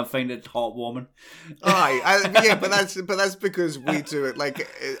laugh, and I find it heartwarming. Aye, but that's because we do it. Like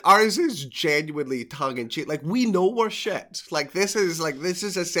ours is genuinely tongue in cheek. Like we know we're shit. Like this is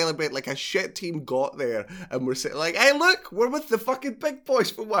a celebrate. Like a shit team got there, and we're saying like, hey, look, we're with the fucking big boys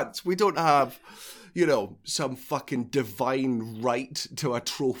for once. We don't have, you know, some fucking divine right to a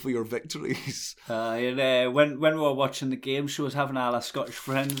trophy or victories. And when we were watching the game, she was having all our Scottish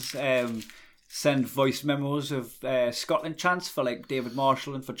friends send voice memos of Scotland chants for like David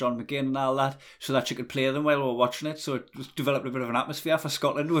Marshall and for John McGinn and all that, so that she could play them while we were watching it. So it developed a bit of an atmosphere for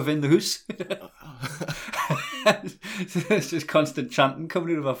Scotland within the house. It's just constant chanting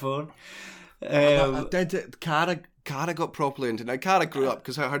coming out of her phone. Cara got properly into it. Now, Cara grew up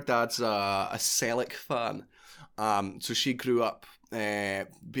because her dad's a Celtic fan. So she grew up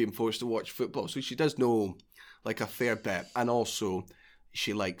being forced to watch football. So she does know like a fair bit. And also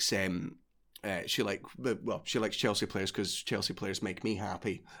she likes she likes Chelsea players because Chelsea players make me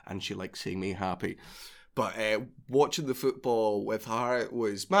happy, and she likes seeing me happy. But watching the football with her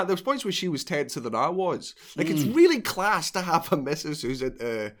was, man, there was points where she was tenser than I was. Like, it's really class to have a missus who's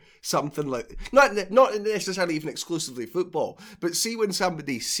into something like, not necessarily even exclusively football, but see when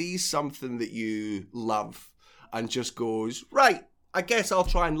somebody sees something that you love and just goes, right, I guess I'll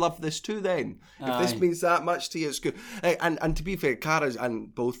try and love this too then. If this means that much to you, it's good. And to be fair, Cara's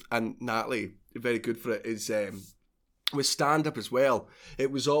and Natalie, very good for it, is with stand-up as well.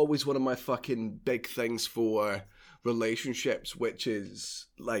 It was always one of my fucking big things for relationships, which is,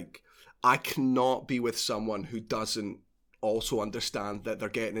 like, I cannot be with someone who doesn't also understand that they're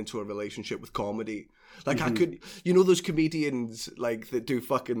getting into a relationship with comedy. Like, I could, you know those comedians, like, that do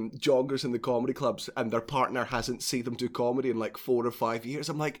fucking joggers in the comedy clubs and their partner hasn't seen them do comedy in, like, 4 or 5 years?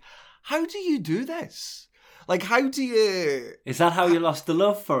 I'm like, how do you do this? Like, how do you... Is that how you lost the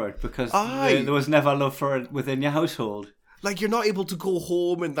love for it? Because there was never love for it within your household. Like, you're not able to go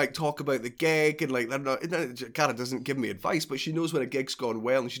home and, like, talk about the gig, and, like, Cara doesn't give me advice, but she knows when a gig's gone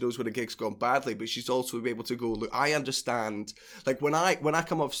well and she knows when a gig's gone badly, but she's also able to go, look, I understand. Like, when I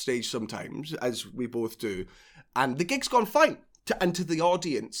come off stage sometimes, as we both do, and the gig's gone fine, and to the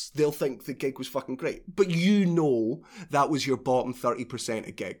audience, they'll think the gig was fucking great. But you know that was your bottom 30%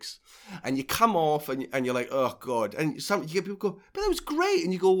 of gigs. And you come off and you're like, oh, God. And you get people go, but that was great.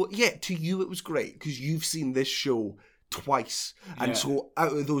 And you go, yeah, to you it was great because you've seen this show twice. And so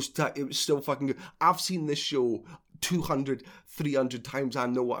out of those, it was still fucking good. I've seen this show 200, 300 times. I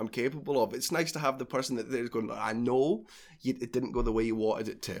know what I'm capable of. It's nice to have the person that there's going, I know it didn't go the way you wanted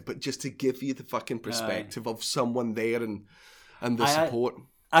it to, but just to give you the fucking perspective of someone there and the support.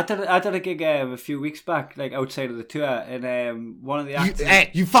 I did a gig a few weeks back, like outside of the tour, and one of the actors...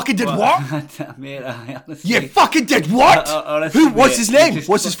 You fucking did what? Mate, honestly... You fucking did what? Honestly, who? What's his name?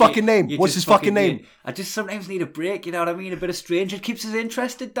 What's his fucking name? What's his fucking name? I just sometimes need a break, you know what I mean? A bit of strange. It keeps us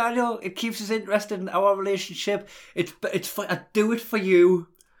interested, Daniel. It keeps us interested in our relationship. I do it for you.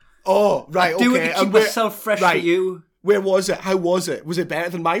 Oh, right, okay. I do it to keep myself fresh for you. Where was it? How was it? Was it better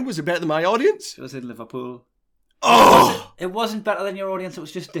than mine? Was it better than my audience? It was in Liverpool. Oh! It wasn't better than your audience, it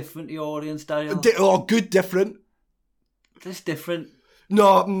was just different to your audience, Daniel. Good, different. Just different.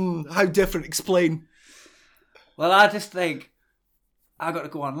 No, how different? Explain. Well, I just think I got to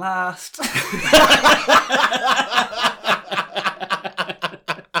go on last.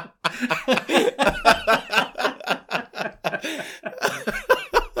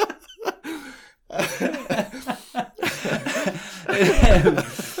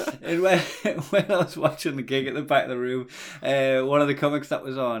 And when I was watching the gig at the back of the room, one of the comics that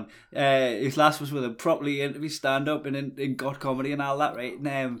was on, his last was with a properly interview stand-up and in got comedy and all that, right?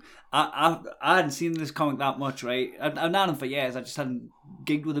 And I hadn't seen this comic that much, right? I've known him for years. I just hadn't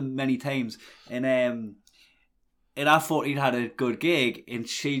gigged with him many times. And I thought he'd had a good gig, and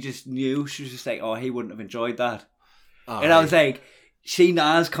she just knew. She was just like, oh, he wouldn't have enjoyed that. And I was like, she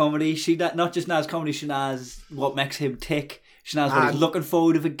knows comedy. She not just knows comedy, she knows what makes him tick. She knows what he's looking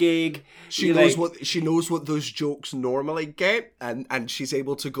forward to a gig. She knows what those jokes normally get, and she's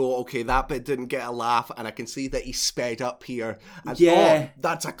able to go, okay, that bit didn't get a laugh, and I can see that he's sped up here. And,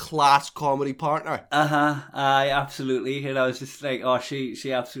 that's a class comedy partner. Absolutely. And I was just like, oh,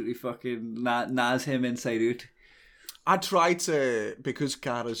 she absolutely fucking knows him inside out. I try to, because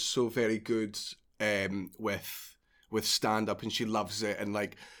Cara's so very good with stand-up, and she loves it, and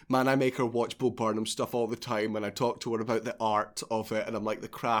like, man, I make her watch Bo Burnham stuff all the time, and I talk to her about the art of it, and I'm like, the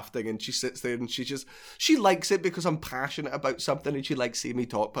crafting, and she sits there and she likes it because I'm passionate about something, and she likes seeing me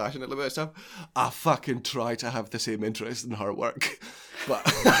talk passionately about stuff. I fucking try to have the same interest in her work, but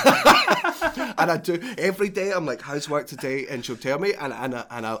and I do every day. I'm like, how's work today? And she'll tell me, and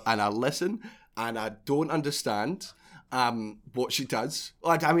I listen, and I don't understand what she does.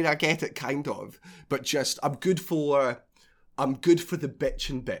 I mean, I get it kind of, but just I'm good for the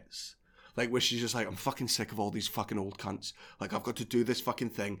bitching bits, like where she's just like, I'm fucking sick of all these fucking old cunts. Like, I've got to do this fucking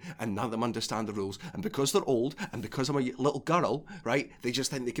thing, and none of them understand the rules. And because they're old, and because I'm a little girl, right? They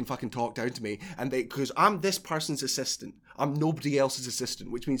just think they can fucking talk down to me, and because I'm this person's assistant, I'm nobody else's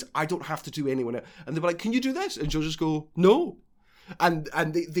assistant, which means I don't have to do anyone else. And they're like, can you do this? And she'll just go, no. And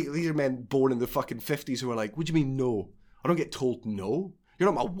these are men born in the fucking 50s who are like, what do you mean no? I don't get told no.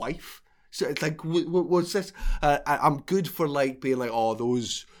 You're not my wife. So it's like, what's this? I'm good for like being like, oh,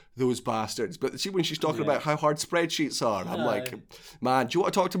 those bastards. But see, when she's talking about how hard spreadsheets are, I'm like, man, do you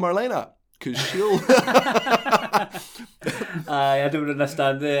want to talk to Marlena? Because she'll. I don't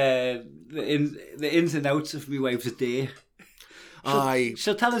understand the ins and outs of my wife's day.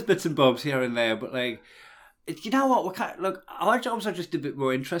 She'll tell us bits and bobs here and there, but like, you know what? Look, our jobs are just a bit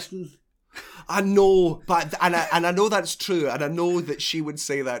more interesting. I know, but and I know that's true, and I know that she would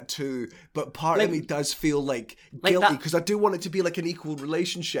say that too. But part of me does feel like guilty, because I do want it to be like an equal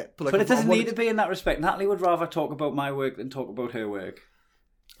relationship. But it doesn't need to be in that respect. Natalie would rather talk about my work than talk about her work.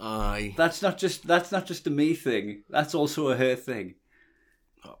 Aye, that's not just a me thing. That's also a her thing.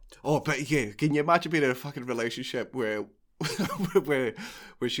 Oh, but yeah, can you imagine being in a fucking relationship where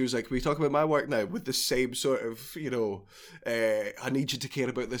she was like, can we talk about my work now, with the same sort of, I need you to care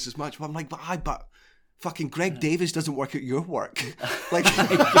about this as much. But I'm like, but fucking Greg Davies doesn't work at your work. Like,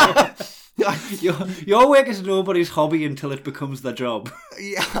 your work is nobody's hobby until it becomes their job.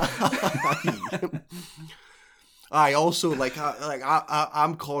 Yeah. I also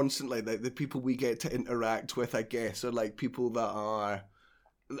I'm constantly like, the people we get to interact with, I guess, are like people that are,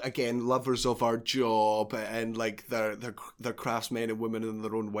 again, lovers of our job, and like they're craftsmen and women in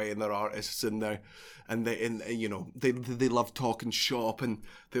their own way, and they're artists, and they love talking shop, and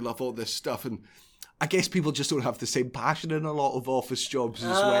they love all this stuff. And I guess people just don't have the same passion in a lot of office jobs as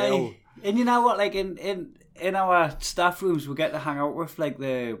well. And you know what, like in our staff rooms, we get to hang out with like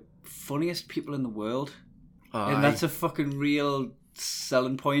the funniest people in the world. And that's a fucking real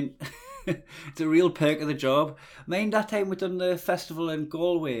selling point. It's a real perk of the job. Mind that time we done the festival in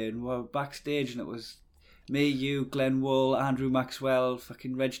Galway, and we were backstage, and it was me, you, Glenn Wool, Andrew Maxwell,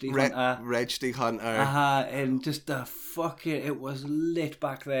 fucking Reg D. Hunter. And just it was lit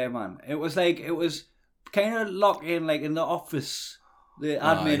back there, man. It was kind of locked in, like in the office, the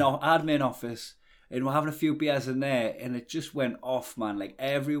admin office, and we're having a few beers in there, and it just went off, man. Like,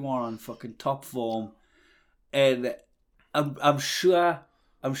 everyone on fucking top form. And I'm sure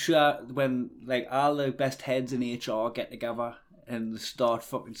when like all the best heads in HR get together and start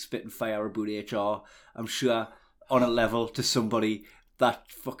fucking spitting fire about HR, I'm sure on a level to somebody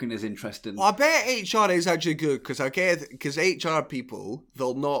that fucking is interesting. Well, I bet HR is actually good, because HR people,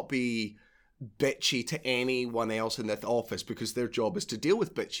 they'll not be bitchy to anyone else in the office, because their job is to deal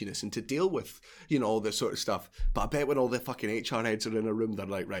with bitchiness and to deal with, all this sort of stuff. But I bet when all the fucking HR heads are in a room, they're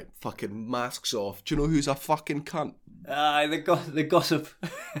like, right, fucking masks off. Do you know who's a fucking cunt? The gossip,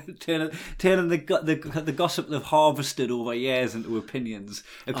 turning the gossip they've harvested over years into opinions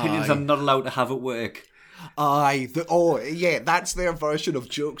I'm not allowed to have at work. Aye. That's their version of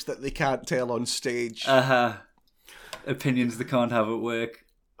jokes that they can't tell on stage. Opinions they can't have at work.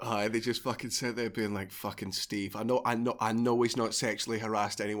 Aye, they just fucking sit there being like, fucking Steve. I know he's not sexually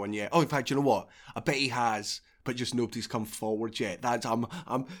harassed anyone yet. Oh, in fact, you know what? I bet he has, but just nobody's come forward yet.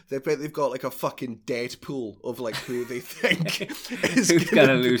 They've got like a fucking Deadpool of like who they think is Who's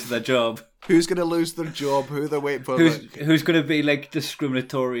gonna lose their job? Who's gonna lose their job? Who they're waiting for? Who's gonna be like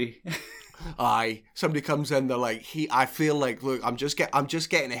discriminatory? Aye, somebody comes in, they're like, I feel like, look, I'm just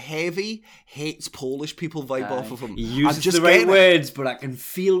getting a heavy hates Polish people vibe off of him. He uses the right words, but I can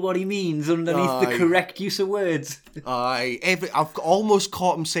feel what he means underneath the correct use of words. I've almost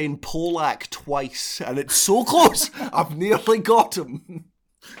caught him saying Polak twice, and it's so close. I've nearly got him.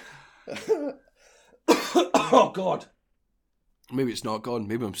 Oh God. Maybe it's not gone.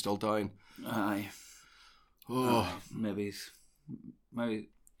 Maybe I'm still dying. Aye. Maybe.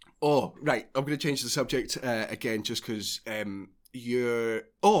 Oh, right. I'm going to change the subject again just because you've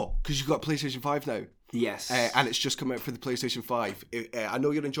got PlayStation 5 now. Yes. And it's just come out for the PlayStation 5. I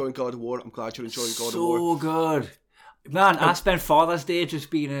know you're enjoying God of War. I'm glad you're enjoying God of War. So good. Man, I spent Father's Day just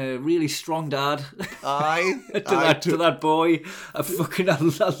being a really strong dad. Aye. to that boy. I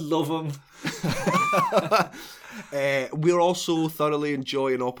love him. We're also thoroughly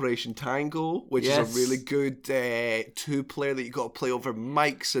enjoying Operation Tango, which is a really good 2-player that you got to play over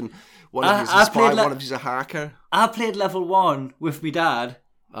mics, and one of you's a spy, one of you's a hacker. I played level 1 with my dad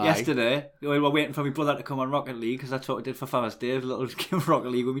yesterday. We were waiting for my brother to come on Rocket League, because that's what I did for Father's Day, a little game of Rocket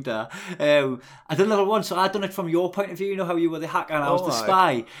League with my dad. I did level 1, so I'd done it from your point of view, you know how you were the hacker and I was the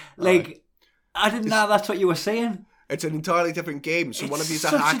spy. I didn't know that's what you were saying. It's an entirely different game. So one of you's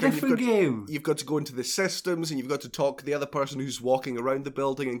a hacker. You've got to go into the systems and you've got to talk to the other person who's walking around the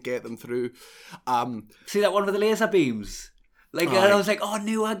building and get them through. See that one with the laser beams? And I was like, oh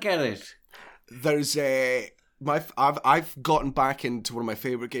no, I get it. There's I've gotten back into one of my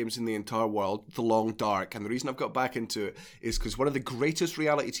favourite games in the entire world, The Long Dark, and the reason I've got back into it is because one of the greatest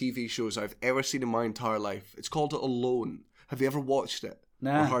reality TV shows I've ever seen in my entire life. It's called Alone. Have you ever watched it?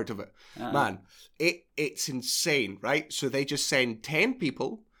 Nah. Or heard of it? Man, it's insane, right? So they just send 10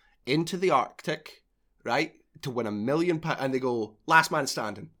 people into the Arctic, right, to win £1 million, and they go last man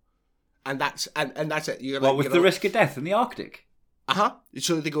standing, and that's it. With the risk of death in the Arctic?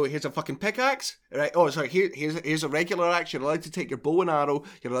 So they go, here's a fucking pickaxe, right? Oh, sorry, here's a regular axe. You're allowed to take your bow and arrow.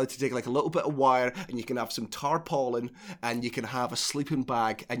 You're allowed to take like a little bit of wire, and you can have some tarpaulin, and you can have a sleeping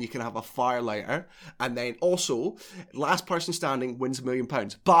bag, and you can have a firelighter, and then also, last person standing wins £1 million.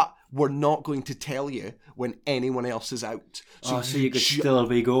 But we're not going to tell you when anyone else is out. So you could still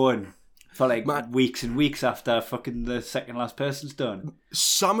be going for like weeks and weeks after fucking the second last person's done.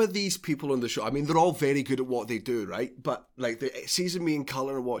 Some of these people on the show, I mean, they're all very good at what they do, right? But like the season me and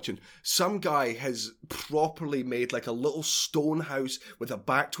Cullen are watching, some guy has properly made like a little stone house with a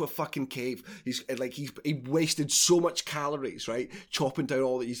back to a fucking cave. He wasted so much calories, right? Chopping down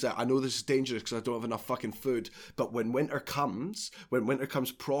all these. I know this is dangerous because I don't have enough fucking food. But when winter comes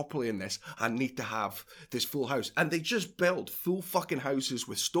properly in this, I need to have this full house. And they just build full fucking houses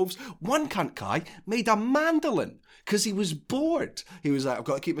with stoves. One cunt guy made a mandolin because he was bored. He was like, I've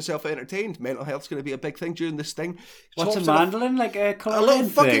got to keep myself entertained. Mental health's going to be a big thing during this thing. What's a mandolin? Like a colouring little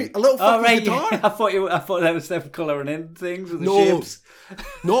fucking guitar. Yeah. I thought that was them colouring in things with the shapes.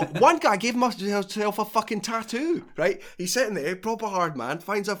 No, one guy gave himself a fucking tattoo, right? He's sitting there, proper hard man,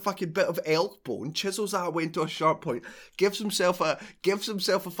 finds a fucking bit of elk bone, chisels that away into a sharp point, gives himself a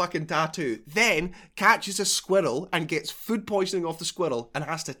fucking tattoo, then catches a squirrel and gets food poisoning off the squirrel and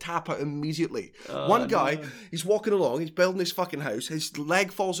has to tap out immediately. One guy, he's walking along, he's building his fucking house, his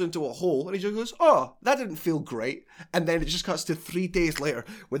leg falls into a hole, and he just goes, oh, that didn't feel great. And then it just cuts to 3 days later,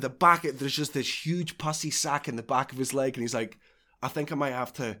 with there's just this huge pussy sack in the back of his leg, and he's like, I think I might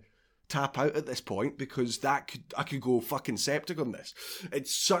have to tap out at this point because I could go fucking septic on this.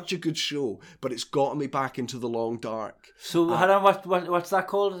 It's such a good show, but it's gotten me back into The Long Dark. So what's that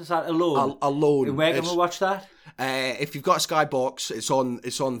called? Is that Alone? Alone. Where can we watch that? If you've got a Skybox,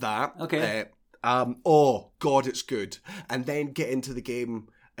 it's on that. Okay. Oh God, it's good. And then get into the game.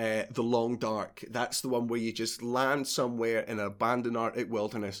 The Long Dark. That's the one where you just land somewhere in an abandoned Arctic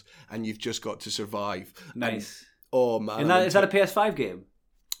wilderness and you've just got to survive. Nice. Oh man! Is that a PS5 game?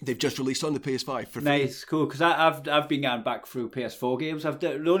 They've just released on the PS5 for free. Nice, cool. Because I've been going back through PS4 games.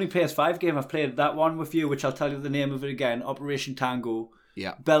 The only PS5 game I've played, that one with you, which I'll tell you the name of it again, Operation Tango.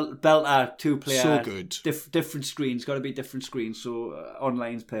 Yeah. Belter 2-player. So good. Different screens. Got to be different screens. So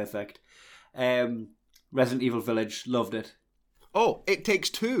online's perfect. Resident Evil Village, loved it. Oh, It Takes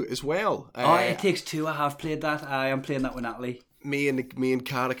Two as well. It Takes Two. I have played that. I am playing that with Natalie. me and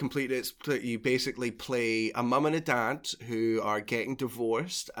Cara completed it. You basically play a mum and a dad who are getting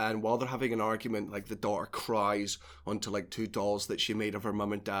divorced, and while they're having an argument, like the daughter cries onto like 2 dolls that she made of her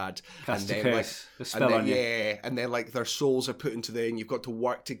mum and dad, Cast and a then curse, the spell on you. yeah, and then like their souls are put into and you've got to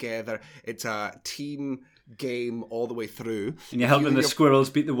work together. It's a team game all the way through, And you're helping the squirrels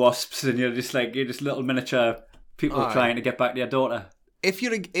beat the wasps, and you're just little miniature people trying to get back to your daughter. If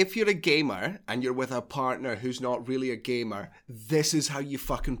you're a gamer and you're with a partner who's not really a gamer, this is how you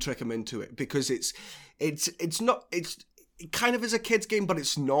fucking trick them into it, because it's it kind of is a kid's game, but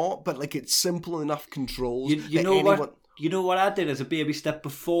it's not. But like it's simple enough controls. You know what I did as a baby step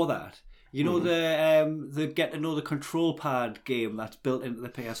before that. You know the get to know the control pad game that's built into the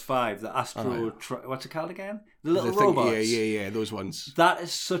PS5, the Astro. What's it called again? The little robots. Yeah, those ones. That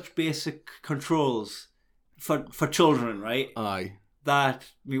is such basic controls for children, right? Aye. That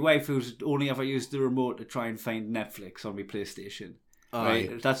my wife, who's only ever used the remote to try and find Netflix on my PlayStation,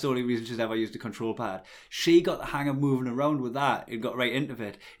 right? That's the only reason she's ever used a control pad. She got the hang of moving around with that and got right into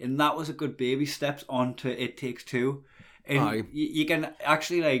it, and that was a good baby steps onto It Takes Two. And you can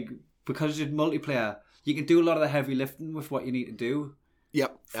actually, like, because it's multiplayer, you can do a lot of the heavy lifting with what you need to do.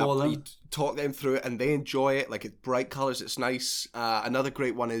 Yep. For them. You talk them through it and they enjoy it. Like, it's bright colours, it's nice. Another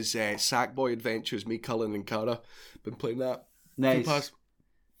great one is Sackboy Adventures. Me, Cullen and Cara been playing that. Nice.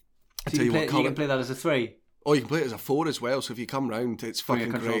 So you can play that as a 3. Oh, you can play it as a 4 as well. So if you come round, it's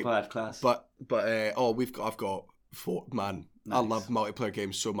fucking control great. Pad class. But I've got 4. Man, nice. I love multiplayer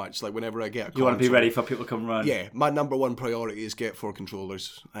games so much. Like whenever I get a console, you want to be ready for people to come around. Yeah, my number one priority is get 4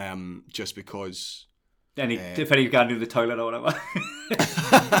 controllers. Just because. If any can do the toilet or whatever.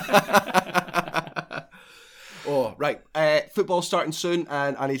 Oh, right. Football starting soon,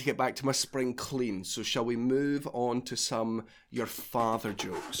 and I need to get back to my spring clean. So shall we move on to some your father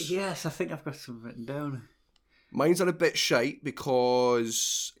jokes? Yes, I think I've got some written down. Mine's are a bit shite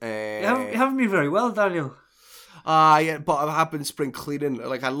because... You haven't been very well, Daniel. Yeah, but I have been spring cleaning.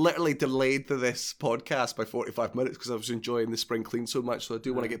 Like, I literally delayed this podcast by 45 minutes because I was enjoying the spring clean so much, so I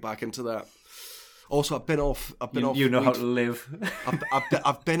do want to get back into that. Also, I've been off. You know how to live.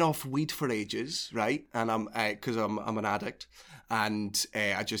 I've been off weed for ages, right? And I'm because I'm an addict, and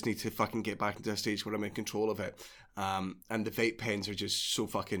I just need to fucking get back into a stage where I'm in control of it. And the vape pens are just so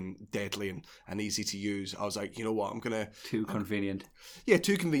fucking deadly and easy to use. I was like, you know what? Too convenient. Yeah,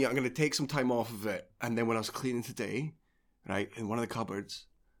 too convenient. I'm gonna take some time off of it. And then when I was cleaning today, right, in one of the cupboards,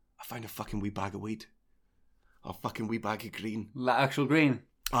 I found a fucking wee bag of weed. A fucking wee bag of green. Actual green.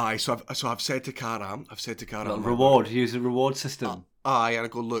 Aye, so I've said to Cara, reward. Use a reward system. Aye, and I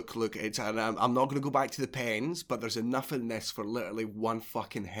go, look. I'm not going to go back to the pens, but there's enough in this for literally one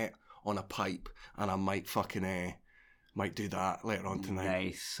fucking hit on a pipe, and I might fucking might do that later on tonight.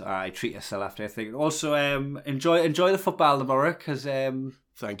 Nice. Alright, treat yourself after, I think. Also, enjoy the football tomorrow, because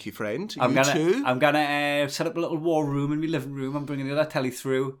thank you, friend. I'm gonna set up a little war room in my living room. I'm bringing the other telly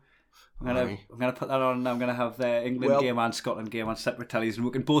through. I'm gonna put that on. I'm gonna have the England game and Scotland game on separate tellies, and we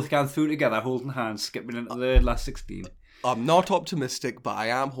can both go through together, holding hands, skipping into the last 16. I'm not optimistic, but I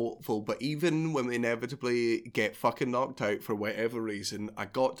am hopeful. But even when we inevitably get fucking knocked out for whatever reason, I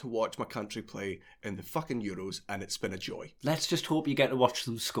got to watch my country play in the fucking Euros, and it's been a joy. Let's just hope you get to watch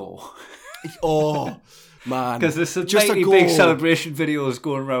them score. Oh man, because there's some just big celebration videos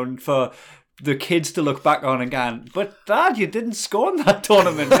going around for the kids to look back on again. But Dad, you didn't score in that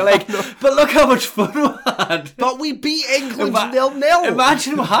tournament. You're like, no. But look how much fun we had. But we beat England 0-0.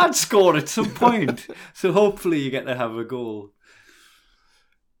 Imagine we had scored at some point. So hopefully you get to have a goal.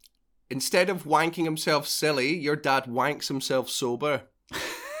 Instead of wanking himself silly, your dad wanks himself sober.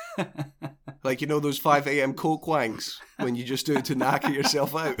 Like, you know those 5 a.m. coke wanks when you just do it to knock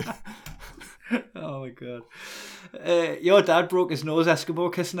yourself out. Oh my God. Your dad broke his nose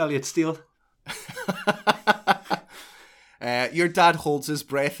Eskimo kissing Elliot Steele. Your dad holds his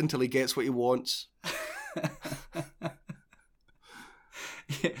breath until he gets what he wants.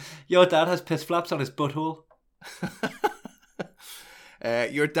 Your dad has piss flaps on his butthole.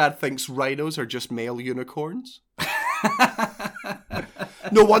 Your dad thinks rhinos are just male unicorns.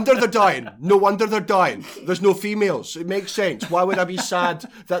 No wonder they're dying. There's no females. It makes sense. Why would I be sad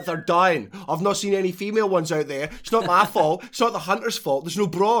that they're dying? I've not seen any female ones out there. It's not my fault. It's not the hunter's fault. There's no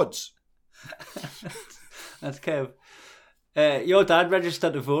broads. That's Kev. Your dad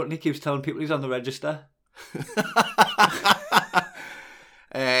registered to vote and he keeps telling people he's on the register.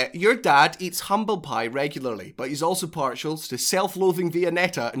 Your dad eats humble pie regularly, but he's also partial to self-loathing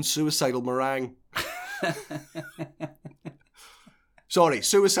Viennetta and suicidal meringue. Sorry,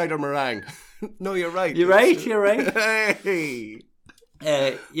 suicide or meringue. No, you're right. You're right. Hey.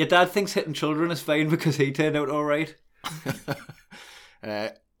 Your dad thinks hitting children is fine because he turned out all right.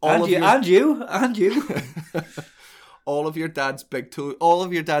 And you. All of your dad's big toe. All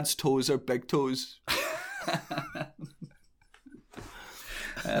of your dad's toes are big toes.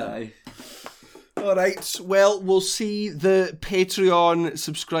 Aye. All right. Well, we'll see the Patreon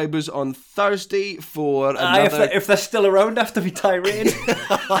subscribers on Thursday for another. If they're still around after we tirade.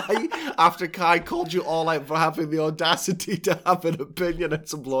 After Kai called you all out for having the audacity to have an opinion and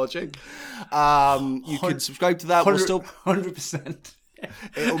some logic, you can subscribe to that. We'll still 100%.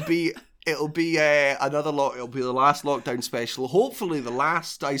 It'll be another It'll be the last lockdown special. Hopefully, the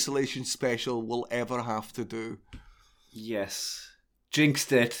last isolation special we'll ever have to do. Yes.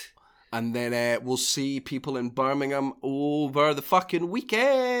 Jinxed it. And then we'll see people in Birmingham over the fucking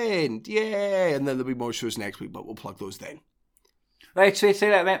weekend. Yeah. And then there'll be more shows next week, but we'll plug those then. Right, sweet. See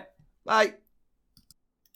you later, mate. Bye.